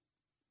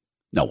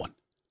 No one.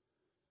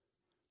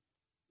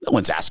 No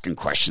one's asking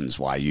questions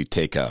why you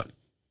take a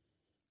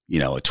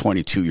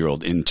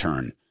 22-year-old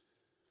intern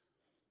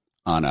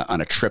on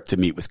a trip to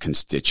meet with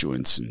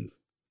constituents. And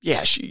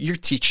yeah, you're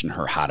teaching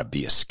her how to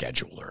be a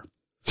scheduler.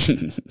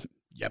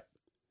 Yep.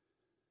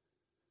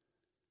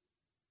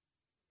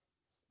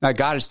 Now,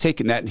 God has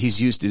taken that and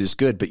he's used it as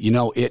good, but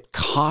it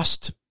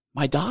cost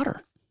my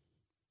daughter.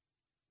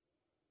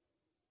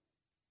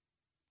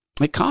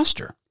 It cost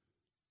her.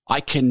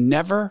 I can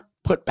never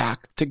put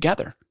back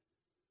together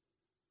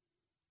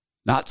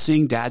not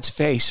seeing Dad's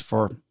face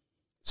for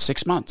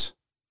 6 months.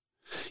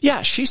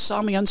 Yeah, she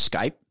saw me on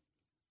Skype.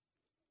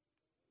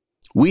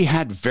 We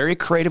had very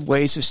creative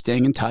ways of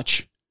staying in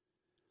touch.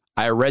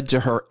 I read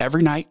to her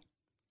every night.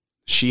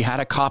 She had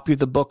a copy of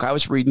the book I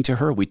was reading to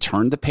her. We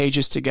turned the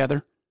pages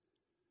together.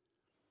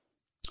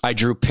 I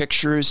drew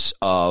pictures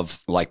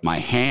of my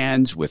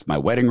hands with my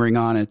wedding ring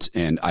on it,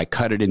 and I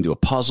cut it into a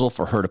puzzle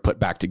for her to put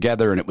back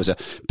together. And it was a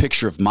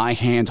picture of my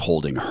hand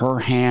holding her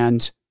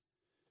hand,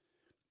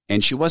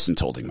 and she wasn't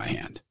holding my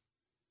hand.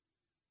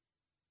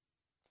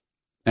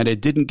 And I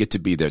didn't get to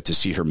be there to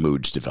see her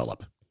moods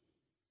develop.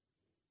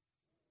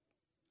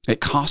 It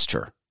cost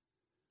her.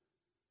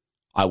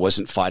 I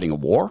wasn't fighting a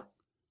war.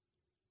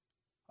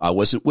 I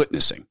wasn't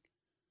witnessing.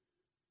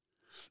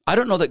 I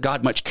don't know that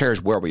God much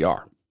cares where we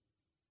are.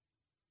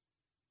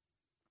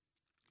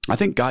 I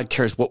think God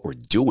cares what we're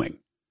doing.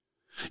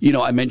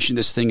 I mentioned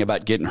this thing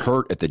about getting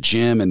hurt at the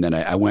gym, and then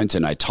I went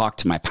and I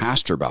talked to my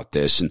pastor about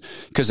this, and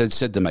because I'd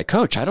said to my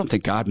coach, I don't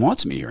think God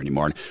wants me here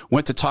anymore, and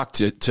went to talk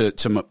to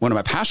one of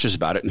my pastors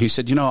about it, and he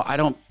said, I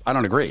don't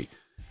agree.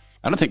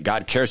 I don't think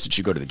God cares that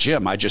you go to the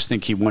gym. I just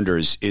think he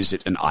wonders, is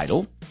it an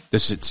idol?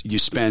 You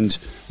spend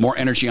more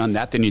energy on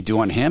that than you do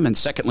on him? And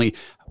secondly,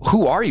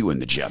 who are you in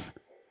the gym?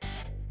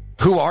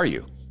 Who are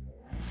you?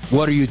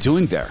 What are you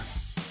doing there?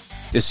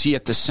 Is he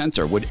at the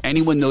center? Would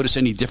anyone notice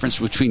any difference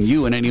between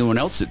you and anyone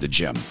else at the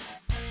gym?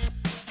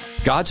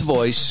 God's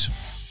voice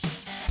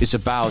is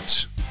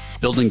about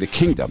building the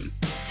kingdom.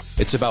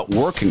 It's about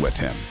working with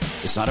him.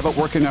 It's not about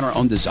working on our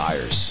own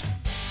desires.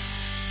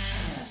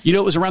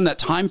 It was around that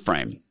time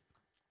frame,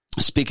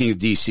 speaking of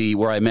DC,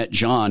 where I met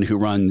John, who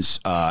runs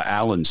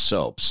Allen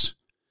Soaps.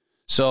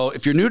 So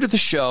if you're new to the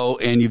show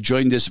and you've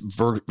joined this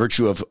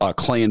virtue of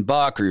Clay and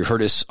Buck, or you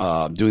heard us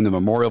doing the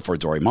memorial for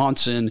Dory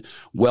Monson,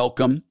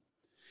 welcome.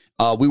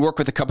 We work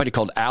with a company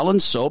called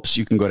Allen Soaps.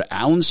 You can go to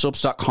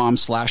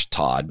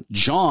allensoaps.com/Todd.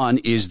 John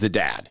is the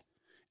dad.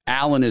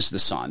 Allen is the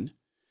son.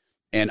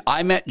 And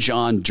I met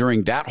John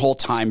during that whole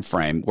time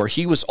frame where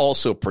he was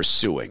also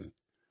pursuing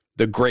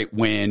the great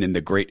win and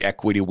the great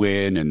equity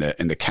win and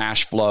the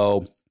cash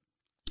flow.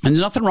 And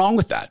there's nothing wrong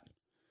with that.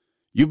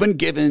 You've been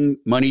given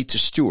money to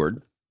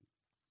steward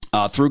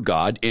through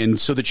God, and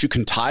so that you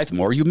can tithe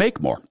more, you make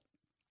more.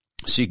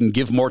 So you can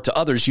give more to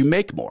others, you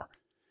make more.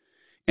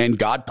 And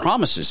God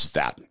promises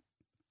that.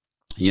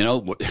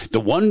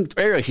 The one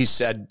area he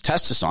said,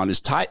 test him on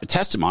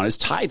is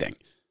tithing. It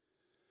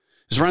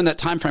was around that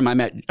time frame I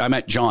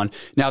met John.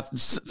 Now,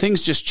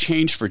 things just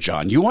changed for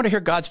John. You want to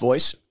hear God's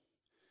voice?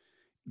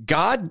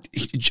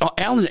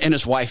 Alan and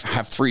his wife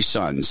have 3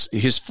 sons.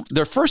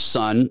 Their first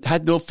son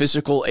had no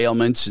physical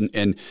ailments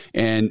and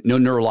no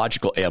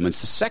neurological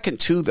ailments. The second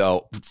 2,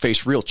 though,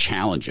 faced real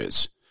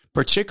challenges,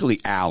 particularly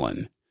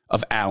Alan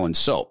of Allen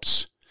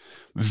Soaps.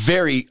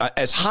 Very,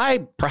 as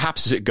high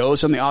perhaps as it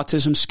goes on the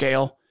autism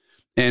scale,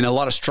 and a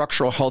lot of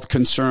structural health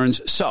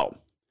concerns. So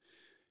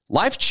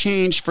life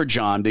changed for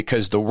John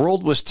because the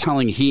world was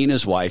telling he and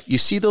his wife, you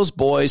see those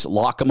boys,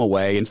 lock them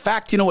away. In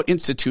fact,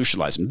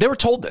 institutionalize them. They were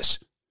told this.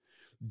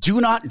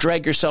 Do not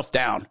drag yourself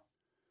down.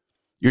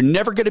 You're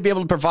never going to be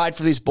able to provide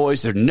for these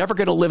boys. They're never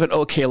going to live an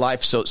okay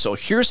life. So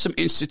here's some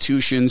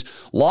institutions.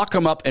 Lock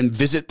them up and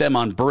visit them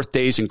on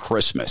birthdays and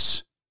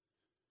Christmas.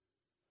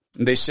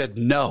 And they said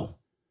no.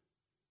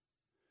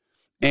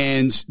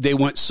 And they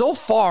went so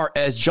far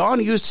as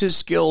John used his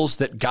skills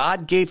that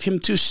God gave him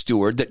to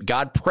steward, that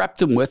God prepped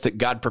him with, that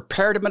God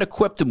prepared him and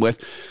equipped him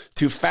with,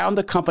 to found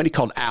the company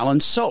called Allen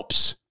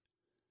Soaps.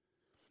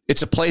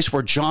 It's a place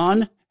where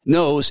John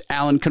knows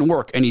Alan can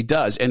work, and he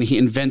does, and he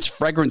invents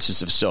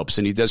fragrances of soaps,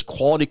 and he does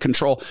quality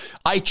control.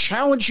 I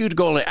challenge you to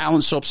go to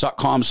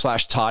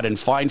allensoaps.com/Todd and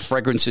find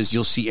fragrances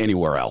you'll see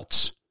anywhere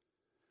else.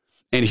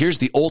 And here's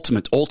the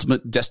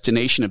ultimate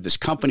destination of this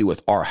company.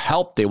 With our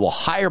help, they will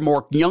hire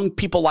more young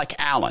people like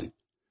Alan.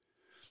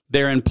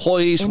 Their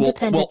employees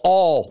will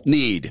all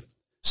need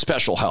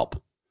special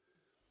help.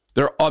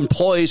 Their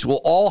employees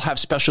will all have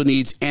special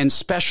needs and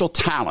special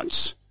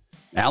talents.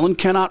 Alan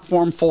cannot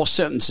form full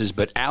sentences,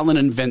 but Alan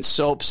invents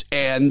soaps,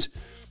 and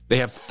they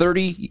have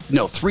 3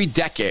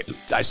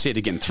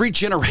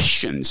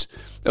 generations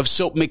of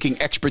soap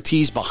making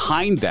expertise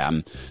behind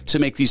them to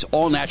make these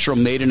all-natural,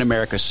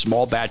 made-in-America,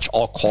 small batch,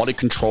 all-quality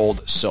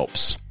controlled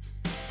soaps.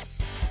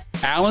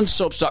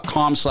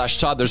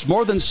 AlanSoaps.com/Todd. There's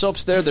more than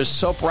soaps there. There's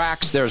soap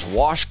racks, there's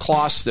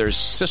washcloths, there's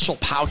sisal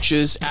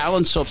pouches.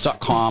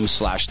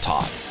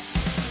 AlanSoaps.com/Todd.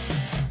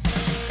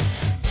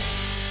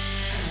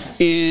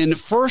 In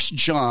 1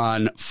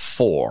 John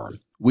 4,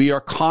 we are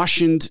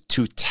cautioned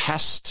to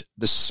test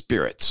the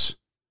spirits.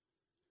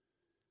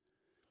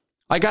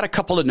 I got a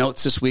couple of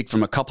notes this week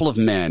from a couple of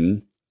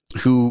men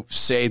who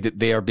say that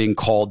they are being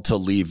called to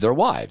leave their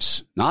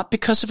wives, not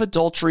because of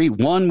adultery.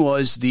 One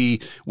was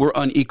we're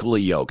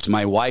unequally yoked.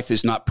 My wife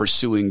is not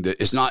pursuing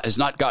has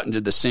not gotten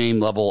to the same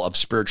level of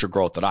spiritual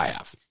growth that I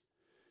have.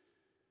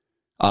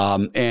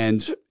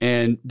 And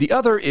the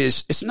other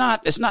is, it's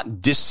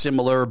not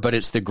dissimilar, but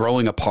it's the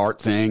growing apart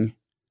thing.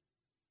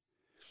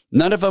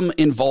 None of them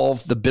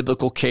involve the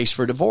biblical case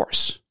for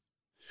divorce.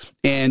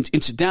 And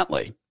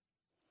incidentally,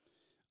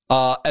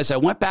 as I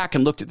went back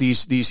and looked at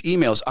these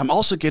emails, I'm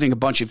also getting a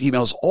bunch of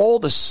emails all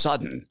of a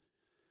sudden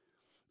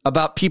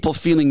about people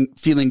feeling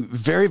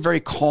very, very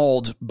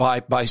called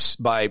by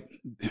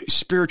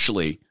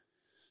spiritually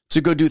to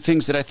go do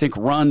things that I think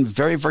run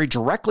very, very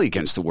directly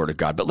against the Word of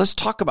God. But let's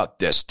talk about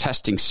this,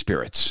 testing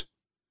spirits.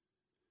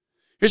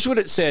 Here's what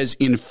it says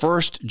in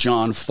 1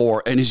 John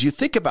 4. And as you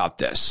think about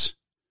this,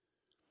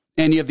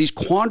 and you have these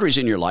quandaries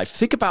in your life,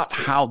 think about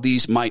how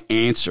these might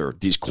answer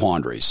these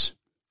quandaries.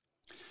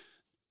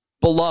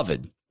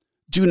 Beloved,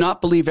 do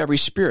not believe every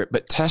spirit,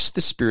 but test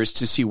the spirits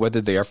to see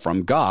whether they are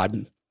from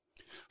God.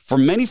 For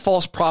many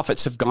false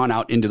prophets have gone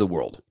out into the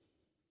world.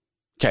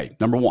 Okay,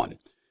 number one.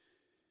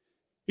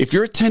 If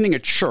you're attending a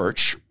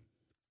church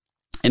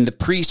and the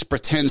priest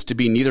pretends to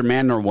be neither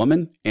man nor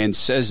woman and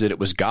says that it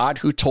was God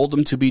who told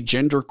them to be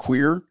gender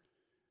queer,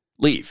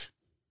 leave.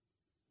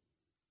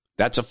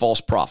 That's a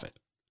false prophet.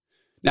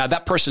 Now,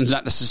 that person's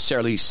not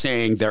necessarily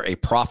saying they're a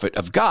prophet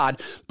of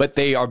God, but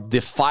they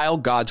defile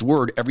God's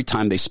word every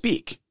time they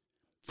speak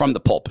from the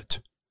pulpit.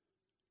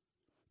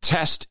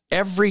 Test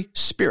every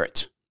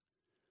spirit.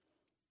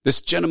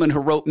 This gentleman who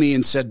wrote me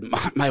and said,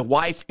 my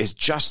wife is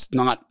just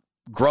not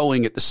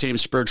growing at the same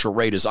spiritual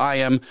rate as I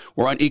am.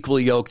 We're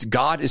unequally yoked.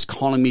 God is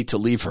calling me to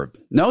leave her.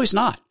 No, he's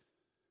not.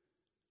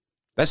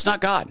 That's not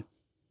God.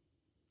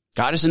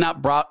 God is not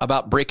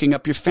about breaking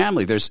up your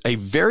family. There's a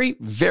very,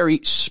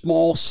 very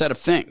small set of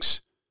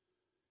things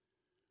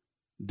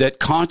that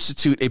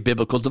constitute a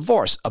biblical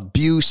divorce: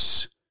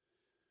 abuse,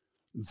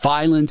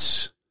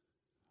 violence,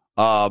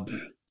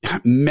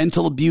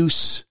 mental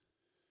abuse,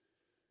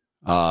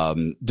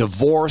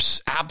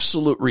 divorce,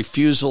 absolute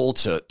refusal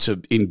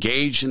to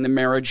engage in the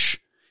marriage.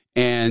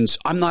 And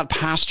I'm not a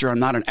pastor, I'm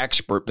not an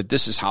expert, but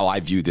this is how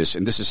I view this,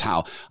 and this is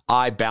how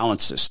I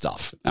balance this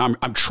stuff.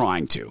 I'm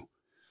trying to.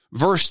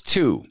 Verse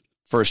 2,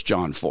 1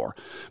 John 4.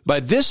 By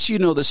this you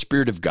know the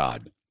Spirit of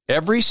God.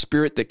 Every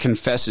spirit that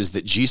confesses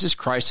that Jesus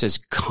Christ has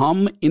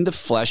come in the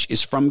flesh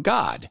is from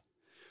God.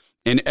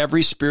 And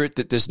every spirit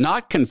that does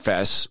not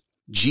confess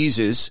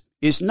Jesus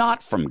is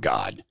not from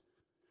God.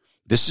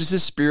 This is the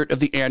spirit of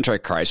the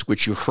Antichrist,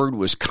 which you heard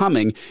was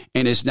coming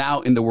and is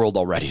now in the world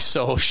already.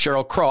 So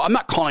Sheryl Crow, I'm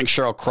not calling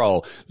Sheryl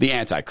Crow the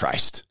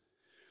Antichrist.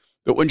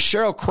 But when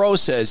Sheryl Crow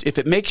says, if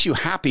it makes you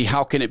happy,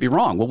 how can it be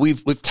wrong? Well,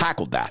 we've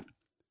tackled that.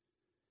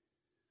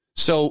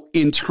 So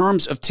in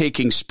terms of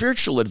taking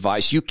spiritual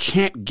advice, you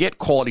can't get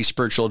quality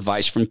spiritual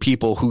advice from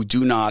people who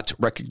do not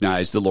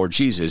recognize the Lord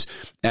Jesus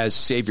as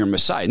Savior and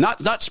Messiah.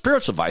 Not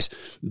spiritual advice,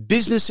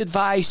 business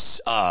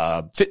advice,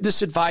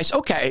 fitness advice,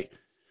 okay.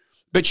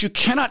 But you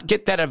cannot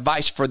get that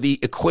advice for the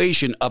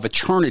equation of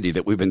eternity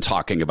that we've been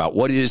talking about.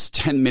 What is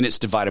 10 minutes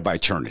divided by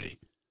eternity?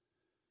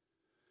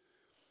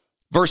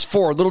 Verse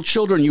 4, little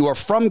children, you are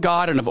from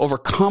God and have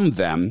overcome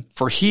them,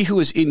 for he who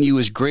is in you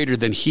is greater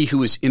than he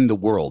who is in the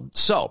world.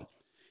 So,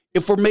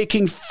 if we're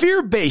making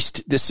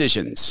fear-based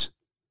decisions,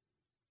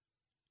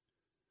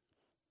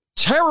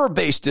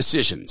 terror-based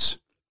decisions,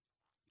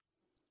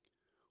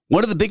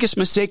 one of the biggest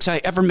mistakes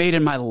I ever made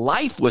in my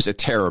life was a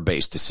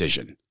terror-based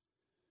decision.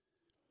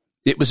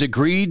 It was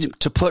agreed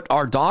to put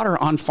our daughter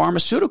on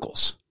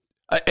pharmaceuticals.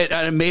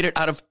 I made it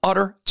out of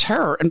utter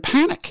terror and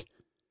panic.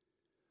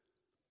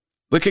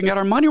 Looking at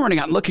our money running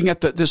out and looking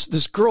at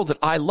this girl that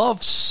I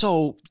love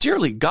so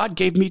dearly, God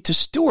gave me to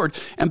steward.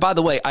 And by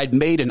the way, I'd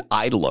made an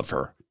idol of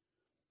her.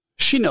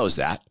 She knows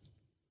that.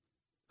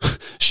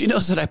 She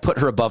knows that I put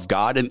her above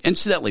God. And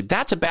incidentally,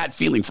 that's a bad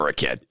feeling for a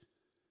kid.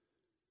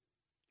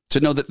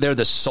 To know that they're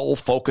the sole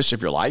focus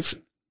of your life.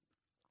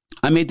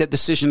 I made that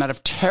decision out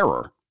of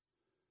terror.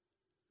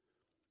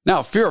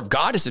 Now, fear of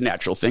God is a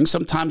natural thing.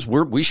 Sometimes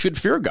we should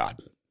fear God.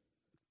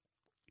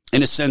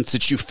 In a sense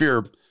that you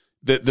fear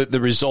the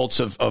results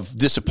of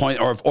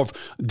disappointment or of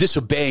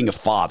disobeying a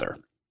father.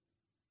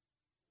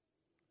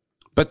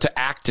 But to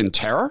act in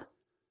terror?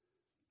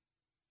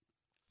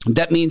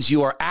 That means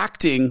you are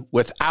acting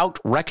without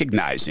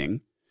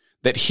recognizing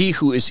that he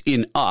who is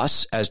in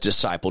us as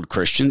discipled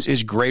Christians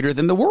is greater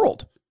than the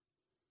world.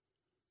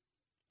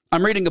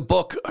 I'm reading a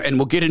book, and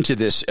we'll get into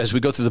this as we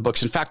go through the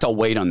books. In fact, I'll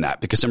wait on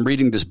that because I'm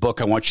reading this book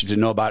I want you to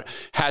know about.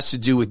 Has to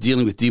do with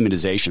dealing with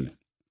demonization.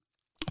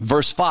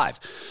 Verse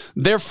 5,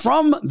 they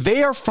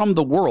are from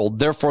the world,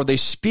 therefore they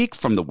speak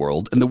from the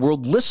world, and the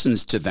world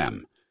listens to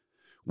them.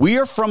 We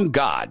are from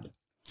God.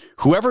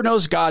 Whoever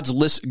knows God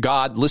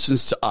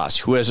listens to us.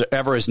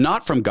 Whoever is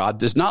not from God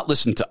does not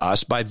listen to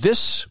us. By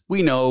this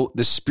we know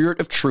the spirit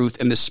of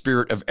truth and the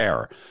spirit of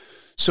error.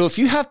 So if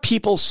you have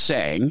people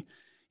saying,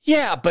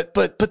 yeah, but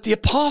the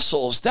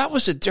apostles, that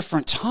was a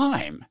different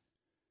time.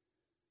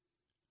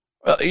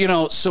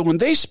 So when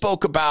they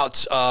spoke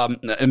about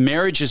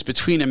marriages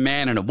between a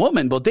man and a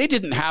woman, well, they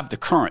didn't have the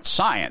current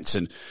science,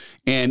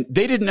 and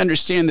they didn't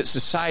understand that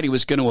society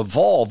was going to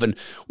evolve. And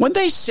when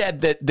they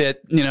said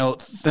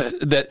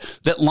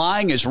that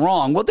lying is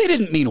wrong, well, they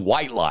didn't mean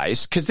white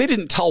lies, because they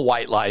didn't tell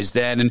white lies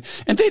then,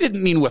 and they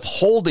didn't mean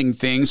withholding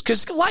things,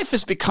 because life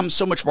has become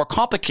so much more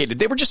complicated.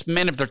 They were just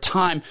men of their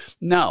time.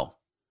 No,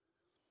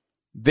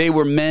 they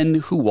were men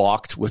who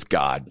walked with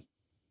God.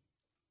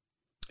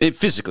 It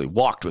physically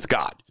walked with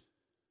God.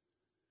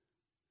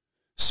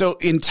 So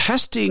in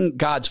testing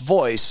God's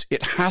voice,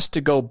 it has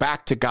to go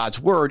back to God's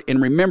word.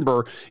 And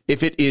remember,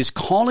 if it is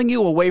calling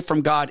you away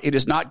from God, it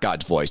is not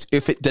God's voice.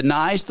 If it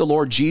denies the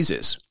Lord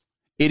Jesus,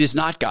 it is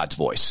not God's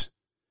voice.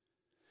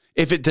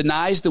 If it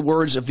denies the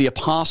words of the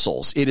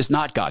apostles, it is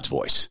not God's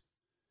voice.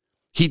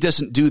 He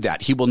doesn't do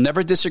that. He will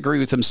never disagree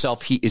with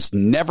himself. He is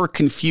never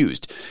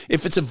confused.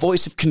 If it's a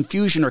voice of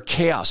confusion or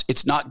chaos,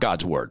 it's not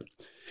God's word.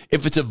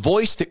 If it's a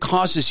voice that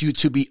causes you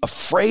to be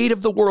afraid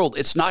of the world,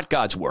 it's not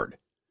God's word.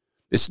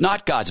 It's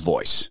not God's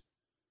voice.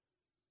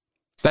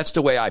 That's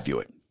the way I view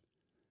it.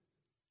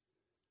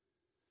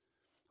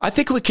 I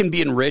think we can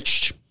be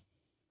enriched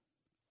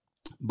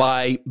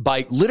by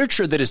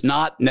literature that is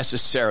not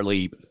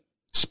necessarily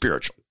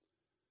spiritual.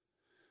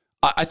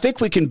 I think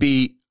we can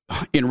be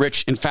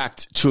enriched, in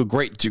fact, to a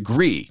great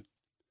degree.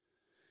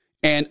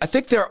 And I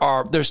think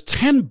there's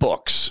 10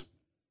 books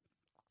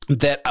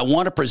that I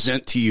want to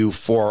present to you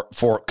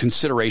for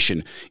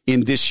consideration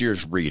in this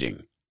year's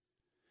reading.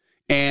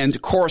 And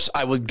of course,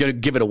 I would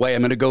give it away.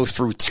 I'm going to go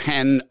through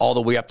 10 all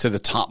the way up to the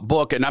top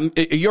book. And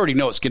you already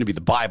know it's going to be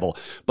the Bible,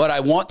 but I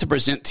want to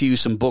present to you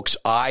some books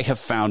I have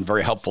found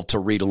very helpful to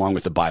read along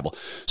with the Bible.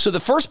 So the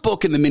first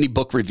book in the mini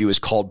book review is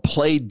called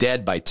Play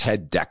Dead by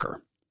Ted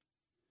Decker.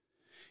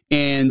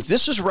 And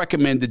this was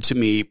recommended to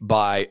me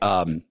by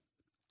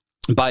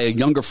a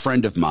younger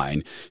friend of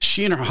mine.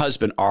 She and her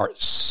husband are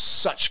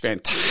such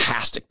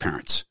fantastic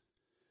parents.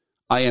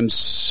 I am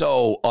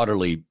so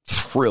utterly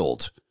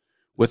thrilled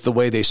with the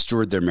way they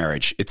steward their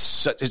marriage.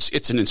 It's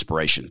an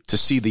inspiration to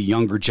see the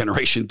younger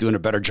generation doing a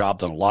better job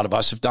than a lot of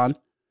us have done.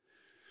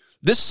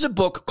 This is a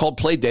book called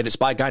Play Dead. It's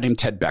by a guy named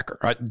Ted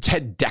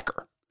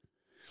Decker.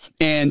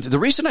 And the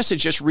reason I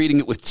suggest reading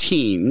it with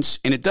teens,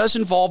 and it does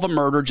involve a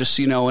murder, just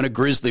so you know, and a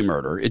grisly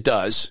murder. It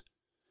does.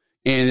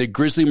 And a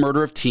grisly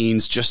murder of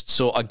teens, just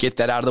so I'll get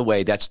that out of the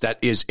way. That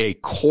is a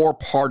core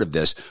part of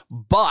this.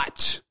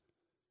 But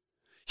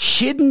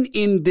hidden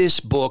in this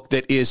book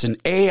that is an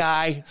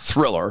AI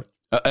thriller,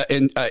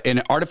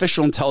 an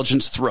artificial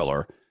intelligence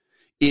thriller,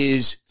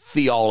 is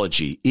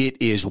theology.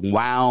 It is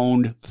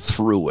wound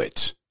through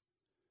it.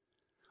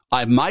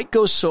 I might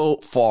go so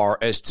far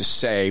as to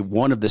say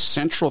one of the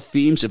central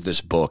themes of this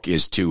book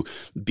is to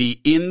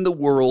be in the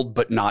world,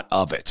 but not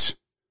of it.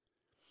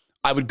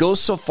 I would go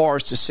so far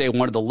as to say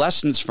one of the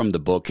lessons from the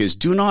book is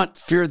do not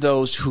fear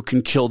those who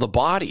can kill the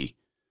body,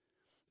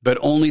 but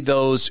only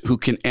those who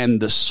can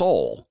end the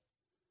soul.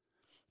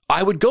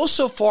 I would go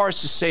so far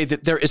as to say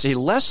that there is a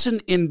lesson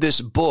in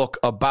this book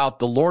about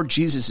the Lord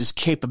Jesus'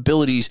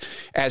 capabilities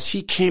as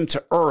he came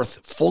to earth,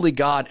 fully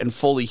God and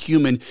fully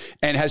human,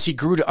 and as he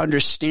grew to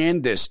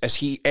understand this, as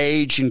he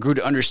aged and grew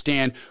to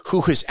understand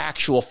who his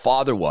actual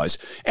father was.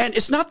 And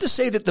it's not to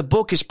say that the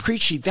book is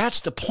preachy.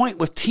 That's the point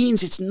with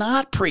teens. It's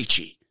not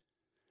preachy.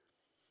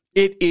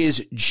 It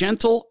is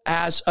gentle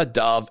as a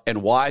dove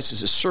and wise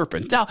as a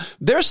serpent. Now,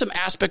 there are some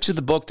aspects of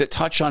the book that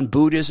touch on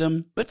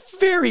Buddhism, but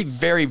very,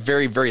 very,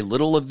 very, very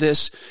little of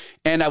this.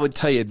 And I would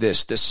tell you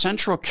this, the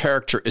central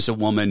character is a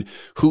woman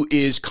who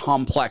is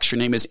complex. Her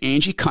name is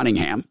Angie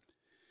Cunningham.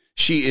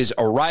 She is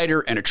a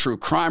writer and a true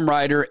crime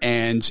writer,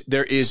 and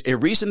there is a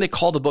reason they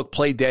call the book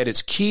Play Dead.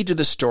 It's key to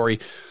the story.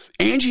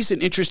 Angie's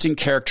an interesting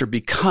character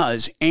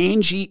because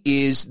Angie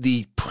is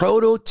the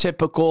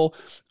prototypical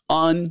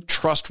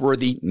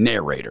untrustworthy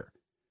narrator.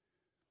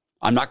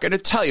 I'm not going to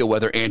tell you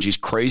whether Angie's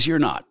crazy or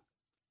not.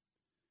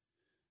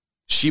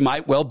 She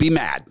might well be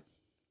mad.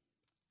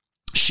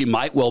 She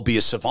might well be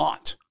a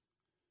savant.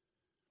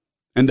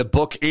 And the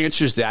book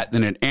answers that,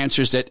 and it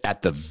answers it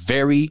at the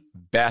very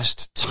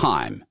best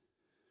time.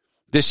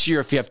 This year,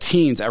 if you have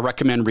teens, I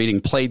recommend reading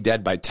Play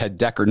Dead by Ted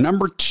Decker.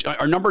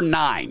 Number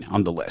 9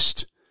 on the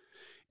list.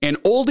 An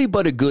oldie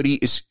but a goodie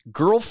is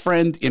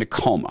Girlfriend in a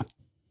Coma.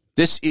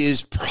 This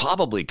is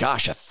probably, a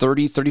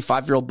 30,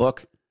 35-year-old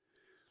book.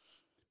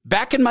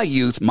 Back in my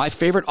youth, my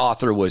favorite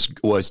author was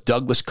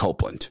Douglas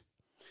Copeland.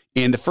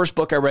 And the first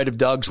book I read of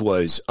Doug's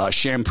was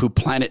Shampoo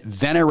Planet.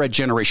 Then I read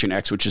Generation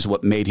X, which is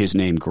what made his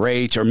name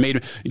great, or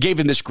gave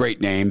him this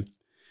great name.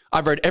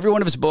 I've read every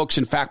one of his books.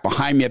 In fact,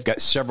 behind me, I've got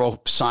several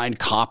signed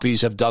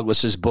copies of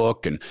Douglas's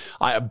book and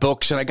I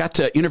got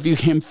to interview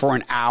him for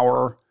an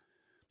hour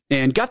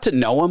and got to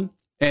know him.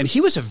 And he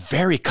was a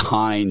very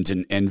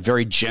kind and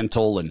very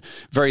gentle and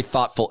very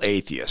thoughtful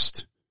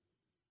atheist,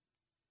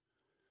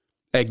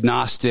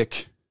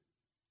 agnostic.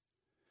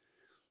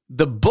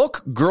 The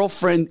book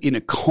Girlfriend in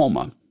a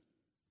Coma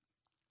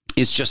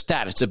is just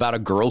that. It's about a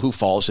girl who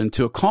falls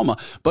into a coma,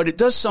 but it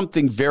does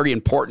something very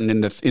important in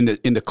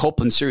the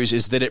Copeland series,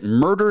 is that it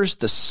murders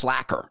the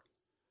slacker.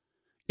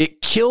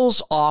 It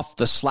kills off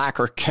the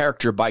slacker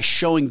character by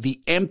showing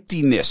the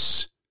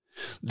emptiness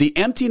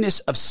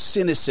of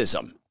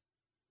cynicism,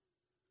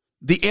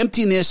 the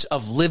emptiness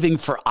of living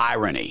for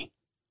irony,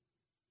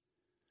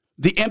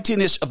 the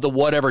emptiness of the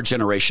whatever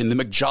generation, the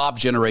McJob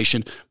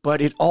generation,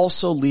 but it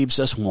also leaves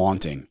us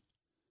wanting.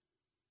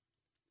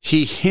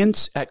 He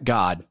hints at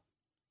God,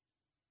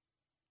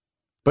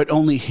 but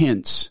only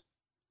hints.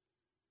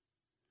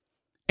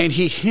 And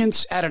he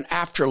hints at an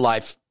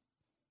afterlife,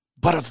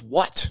 but of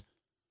what?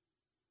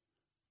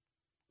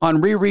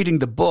 On rereading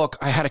the book,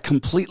 I had a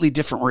completely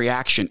different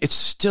reaction. It's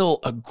still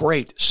a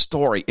great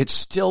story. It's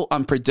still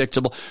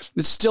unpredictable.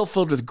 It's still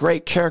filled with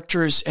great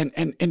characters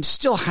and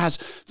still has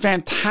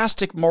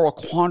fantastic moral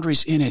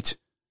quandaries in it.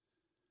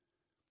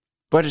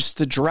 But it's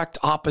the direct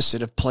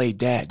opposite of Play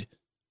Dead.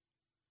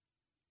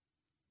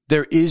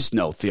 There is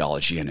no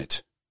theology in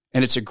it.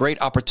 And it's a great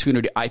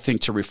opportunity, I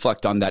think, to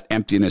reflect on that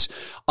emptiness.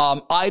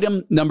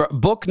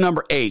 Book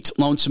number 8,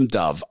 Lonesome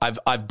Dove.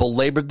 I've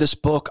belabored this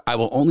book. I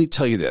will only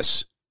tell you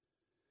this.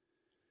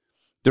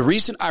 The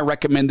reason I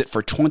recommend it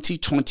for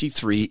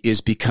 2023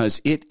 is because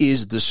it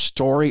is the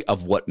story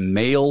of what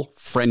male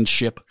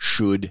friendship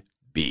should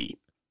be.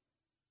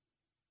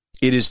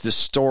 It is the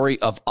story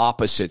of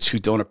opposites who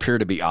don't appear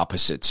to be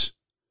opposites.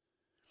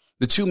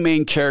 The two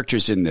main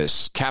characters in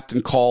this,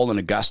 Captain Cole and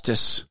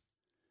Augustus,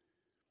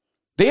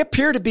 they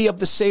appear to be of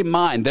the same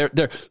mind.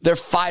 They're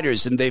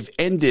fighters, and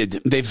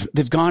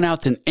they've gone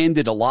out and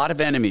ended a lot of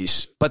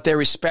enemies, but they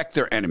respect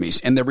their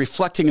enemies, and they're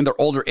reflecting in their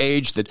older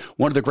age that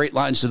one of the great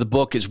lines of the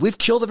book is, we've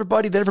killed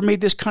everybody that ever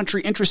made this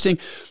country interesting.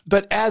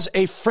 But as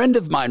a friend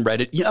of mine read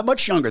it,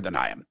 much younger than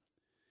I am,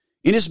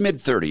 in his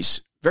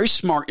mid-30s, very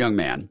smart young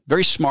man,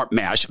 very smart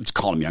man. I should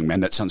call him young man.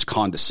 That sounds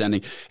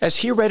condescending. As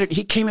he read it,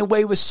 he came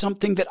away with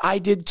something that I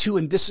did too,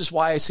 and this is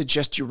why I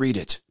suggest you read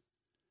it.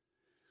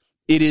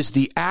 It is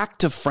the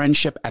act of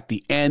friendship at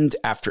the end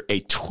after a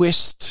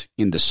twist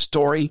in the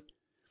story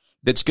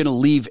that's going to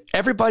leave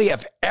everybody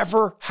I've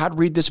ever had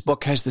read this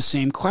book has the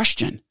same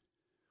question.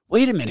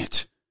 Wait a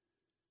minute.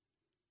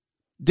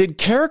 Did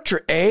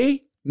character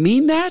A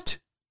mean that?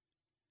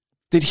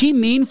 Did he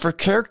mean for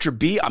character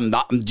B? I'm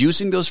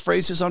using those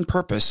phrases on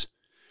purpose.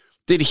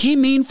 Did he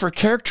mean for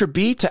character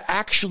B to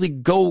actually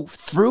go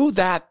through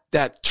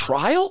that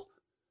trial?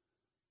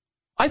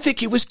 I think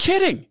he was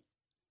kidding.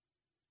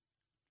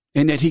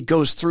 And yet he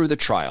goes through the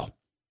trial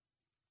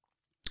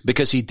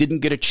because he didn't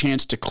get a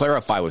chance to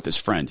clarify with his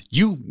friend.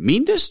 You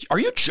mean this? Are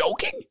you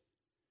joking?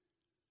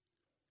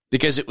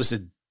 Because it was a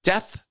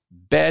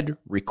deathbed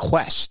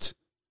request.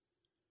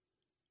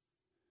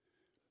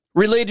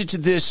 Related to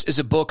this is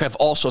a book I've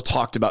also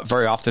talked about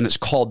very often. It's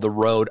called The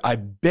Road. I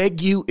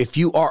beg you, if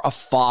you are a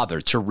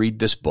father, to read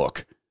this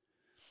book.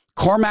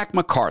 Cormac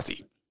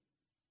McCarthy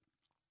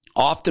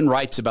often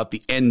writes about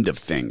the end of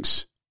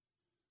things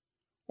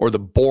or the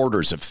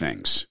borders of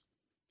things.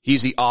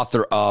 He's the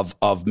author of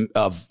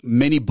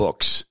many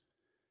books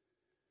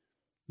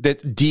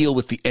that deal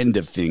with the end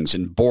of things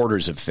and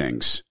borders of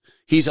things.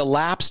 He's a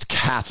lapsed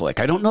Catholic.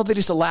 I don't know that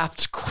he's a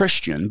lapsed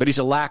Christian, but he's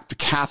a lapsed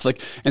Catholic.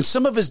 And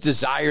some of his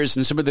desires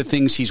and some of the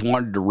things he's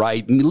wanted to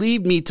write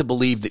lead me to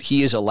believe that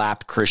he is a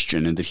lapsed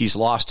Christian and that he's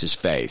lost his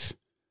faith.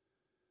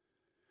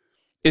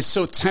 It's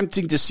so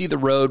tempting to see The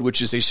Road,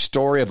 which is a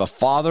story of a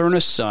father and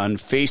a son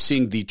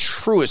facing the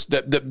truest,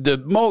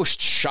 the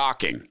most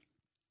shocking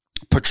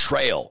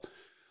portrayal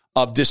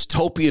of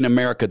dystopian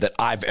America that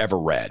I've ever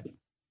read.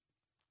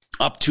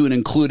 Up to and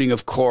including,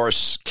 of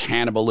course,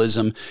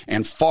 cannibalism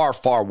and far,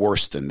 far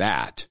worse than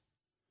that.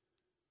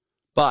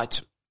 But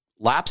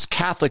lapsed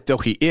Catholic though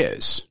he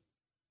is,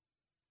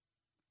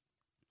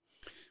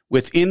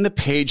 within the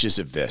pages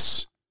of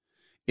this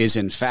is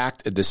in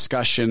fact a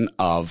discussion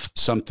of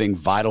something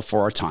vital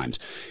for our times.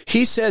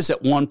 He says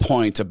at one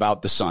point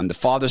about the son, the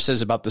father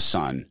says about the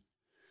son,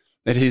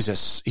 that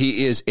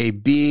he is a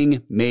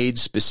being made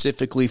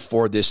specifically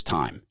for this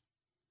time.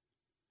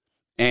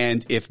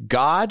 And if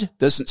God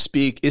isn't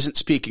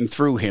speaking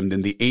through him,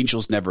 then the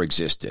angels never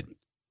existed.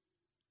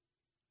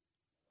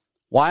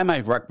 Why am I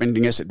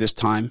recommending this at this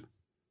time?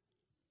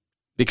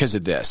 Because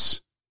of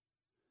this.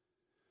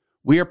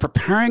 We are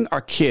preparing our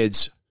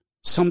kids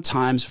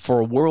sometimes for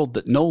a world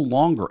that no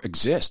longer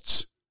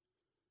exists.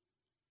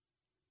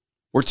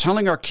 We're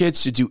telling our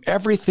kids to do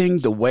everything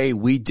the way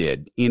we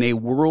did in a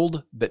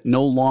world that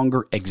no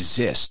longer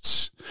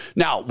exists.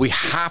 Now, we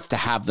have to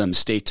have them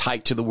stay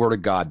tight to the Word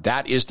of God.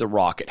 That is the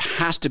rock. It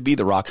has to be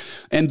the rock.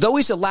 And though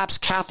he's a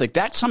lapsed Catholic,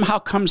 that somehow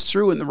comes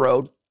through in the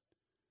road.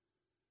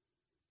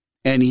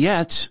 And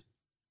yet,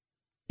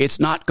 it's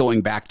not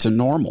going back to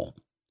normal.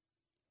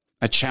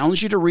 I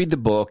challenge you to read the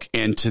book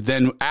and to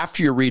then,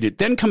 after you read it,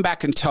 then come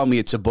back and tell me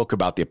it's a book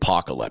about the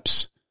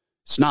apocalypse.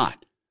 It's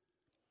not.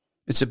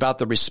 It's about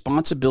the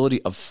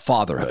responsibility of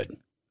fatherhood.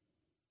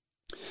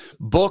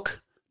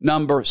 Book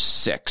number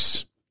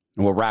 6.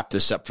 And we'll wrap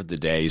this up for the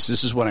day.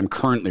 This is what I'm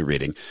currently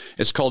reading.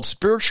 It's called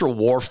Spiritual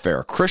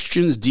Warfare,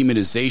 Christians,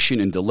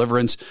 Demonization, and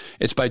Deliverance.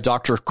 It's by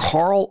Dr.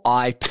 Carl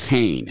I.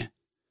 Payne.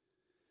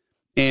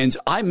 And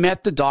I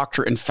met the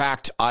doctor. In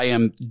fact, I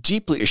am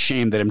deeply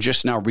ashamed that I'm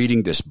just now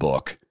reading this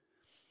book.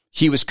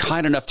 He was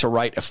kind enough to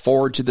write a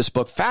foreword to this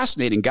book.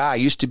 Fascinating guy.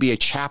 Used to be a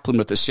chaplain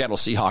with the Seattle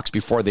Seahawks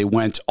before they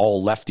went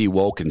all lefty,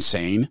 woke,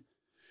 insane.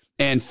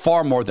 And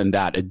far more than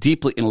that, a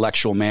deeply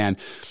intellectual man.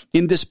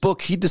 In this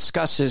book, he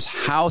discusses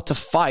how to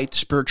fight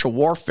spiritual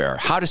warfare.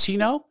 How does he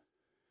know?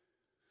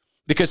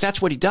 Because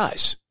that's what he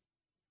does.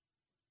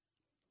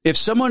 If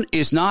someone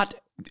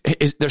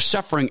they're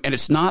suffering and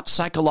it's not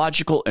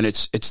psychological and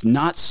it's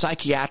not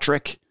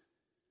psychiatric,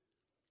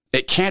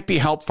 it can't be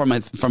helped from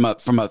a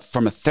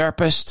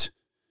therapist.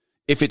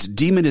 If it's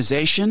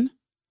demonization,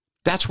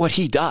 that's what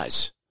he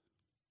does.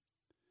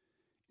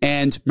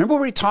 And remember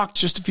when we talked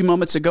just a few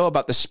moments ago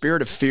about the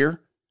spirit of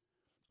fear?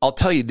 I'll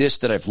tell you this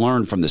that I've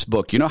learned from this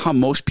book. You know how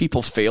most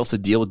people fail to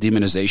deal with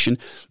demonization?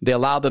 They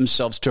allow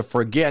themselves to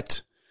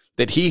forget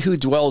that he who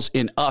dwells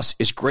in us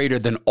is greater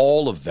than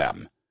all of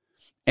them.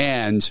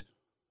 And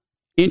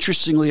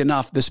interestingly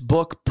enough, this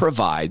book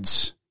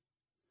provides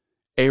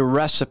a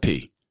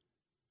recipe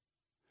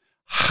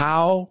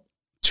how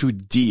to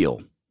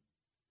deal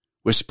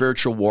with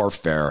spiritual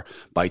warfare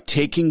by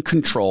taking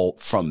control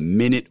from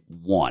minute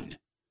one.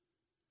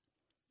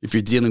 If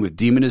you're dealing with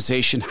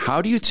demonization,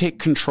 how do you take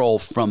control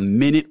from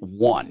minute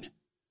one?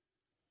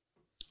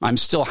 I'm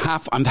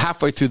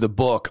halfway through the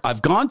book.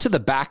 I've gone to the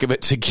back of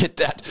it to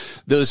get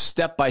those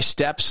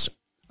step-by-steps.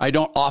 I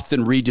don't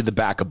often read to the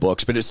back of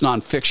books, but it's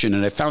nonfiction,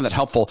 and I found that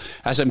helpful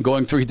as I'm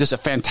going through. He does a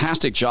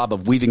fantastic job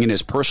of weaving in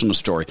his personal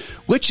story,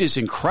 which is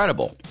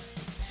incredible.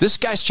 This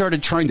guy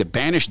started trying to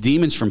banish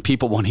demons from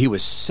people when he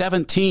was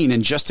 17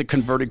 and just a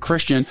converted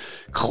Christian.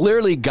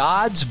 Clearly,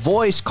 God's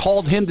voice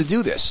called him to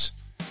do this.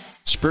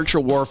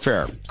 Spiritual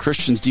Warfare,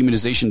 Christians,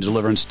 Demonization,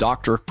 Deliverance,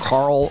 Dr.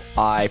 Carl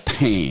I.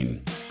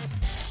 Payne.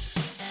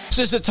 This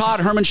is the Todd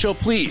Herman Show.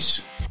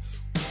 Please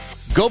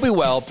go be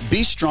well,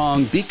 be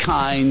strong, be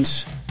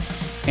kind,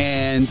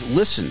 and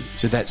listen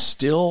to that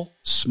still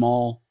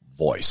small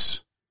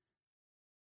voice.